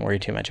that, I wouldn't worry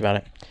too much about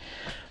it.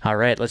 All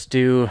right, let's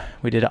do.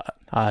 We did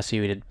Aussie,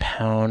 we did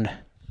pound.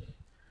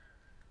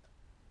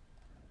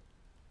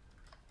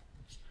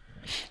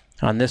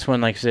 On this one,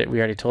 like I said, we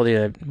already told you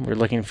that we're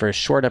looking for a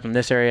short up in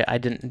this area. I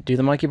didn't do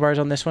the monkey bars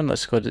on this one.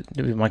 Let's go to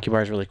do the monkey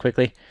bars really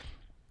quickly.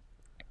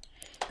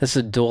 This is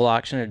a dual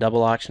auction or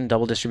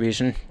double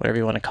distribution, whatever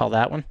you want to call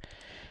that one.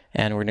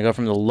 And we're going to go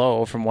from the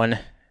low from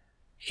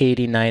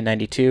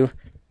 189.92.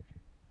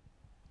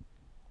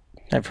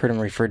 I've heard them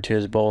referred to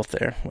as both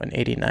there,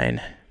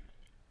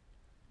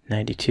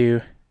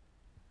 189.92.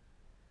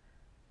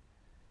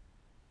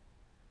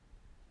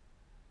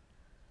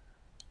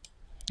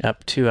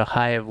 Up to a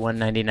high of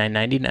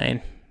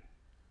 199.99.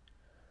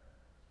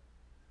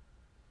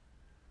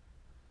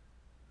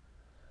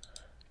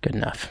 Good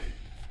enough.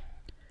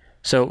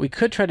 So we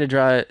could try to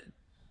draw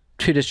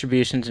two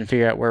distributions and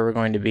figure out where we're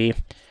going to be.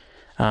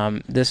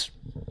 This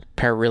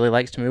pair really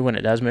likes to move when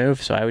it does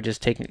move, so I would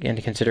just take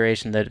into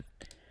consideration that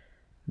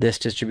this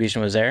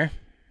distribution was there.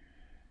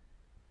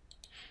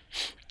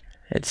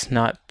 It's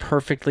not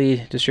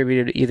perfectly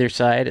distributed either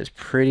side. It's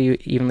pretty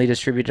evenly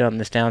distributed on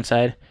this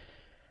downside.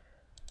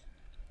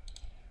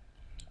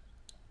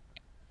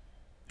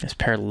 This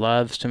pair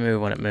loves to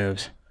move when it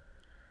moves.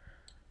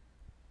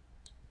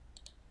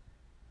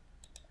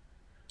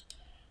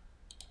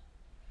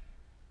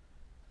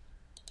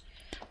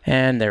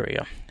 And there we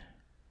go.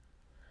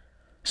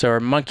 So our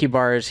monkey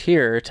bars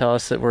here tell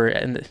us that we're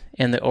in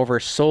the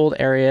oversold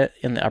area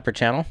in the upper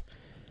channel.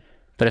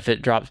 But if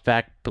it drops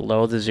back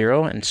below the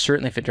 0, and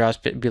certainly if it drops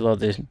below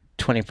the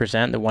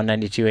 20%, the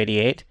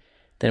 192.88,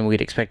 then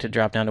we'd expect it to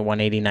drop down to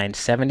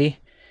 189.70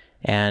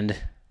 and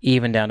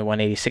even down to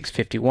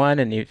 186.51.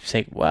 And you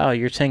say, wow,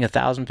 you're saying a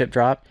 1,000 pip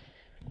drop?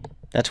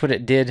 That's what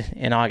it did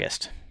in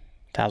August.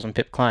 1,000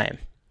 pip climb.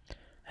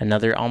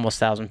 Another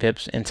almost 1,000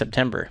 pips in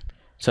September.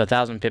 So a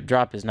 1,000 pip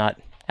drop is not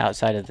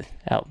outside of the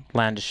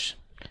outlandish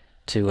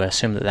to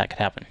assume that that could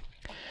happen.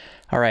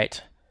 All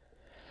right.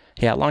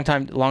 Yeah,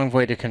 long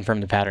way to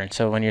confirm the pattern.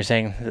 So when you're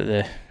saying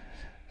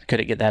could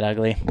it get that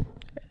ugly?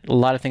 A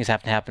lot of things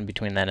have to happen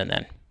between then and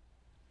then.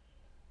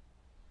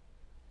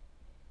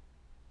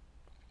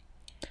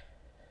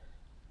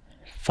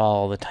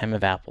 Fall, the time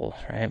of apples,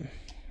 right?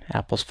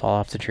 Apples fall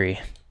off the tree.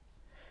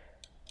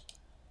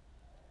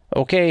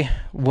 Okay,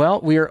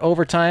 well, we are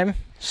over time.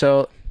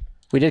 So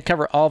we did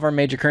cover all of our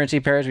major currency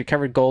pairs. We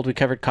covered gold, we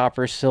covered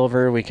copper,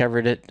 silver, we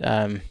covered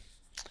it.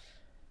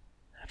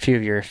 Few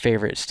of your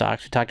favorite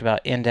stocks. We talked about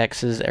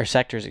indexes, or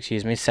sectors,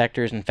 excuse me,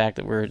 sectors, in fact,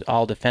 that were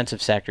all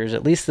defensive sectors,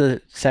 at least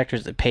the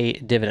sectors that pay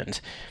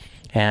dividends.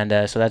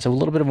 And so that's a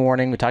little bit of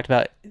warning. We talked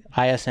about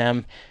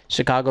ISM,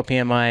 Chicago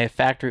PMI,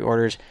 factory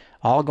orders,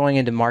 all going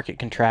into market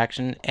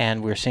contraction,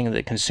 and we're seeing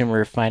that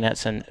consumer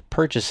finance and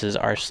purchases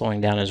are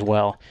slowing down as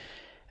well.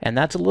 And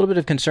that's a little bit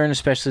of concern,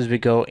 especially as we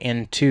go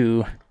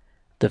into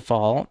the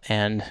fall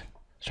and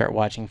start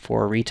watching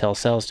for retail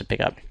sales to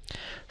pick up.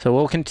 So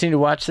we'll continue to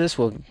watch this.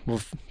 We'll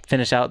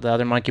finish out the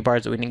other monkey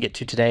bars that we didn't get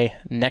to today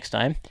next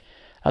time.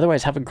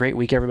 Otherwise, have a great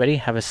week, everybody.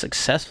 Have a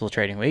successful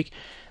trading week.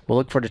 We'll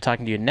look forward to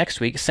talking to you next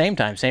week, same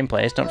time, same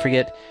place. Don't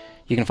forget,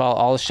 you can follow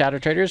all the Shadow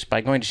Traders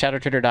by going to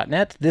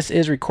shadowtrader.net. This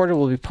is recorded,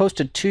 will be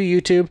posted to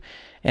YouTube,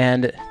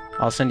 and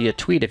I'll send you a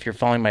tweet if you're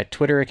following my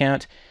Twitter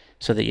account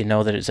so that you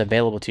know that it's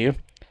available to you.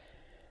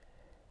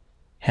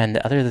 And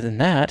other than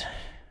that,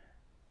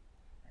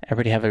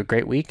 everybody have a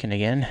great week, and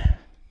again,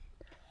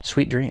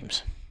 sweet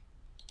dreams.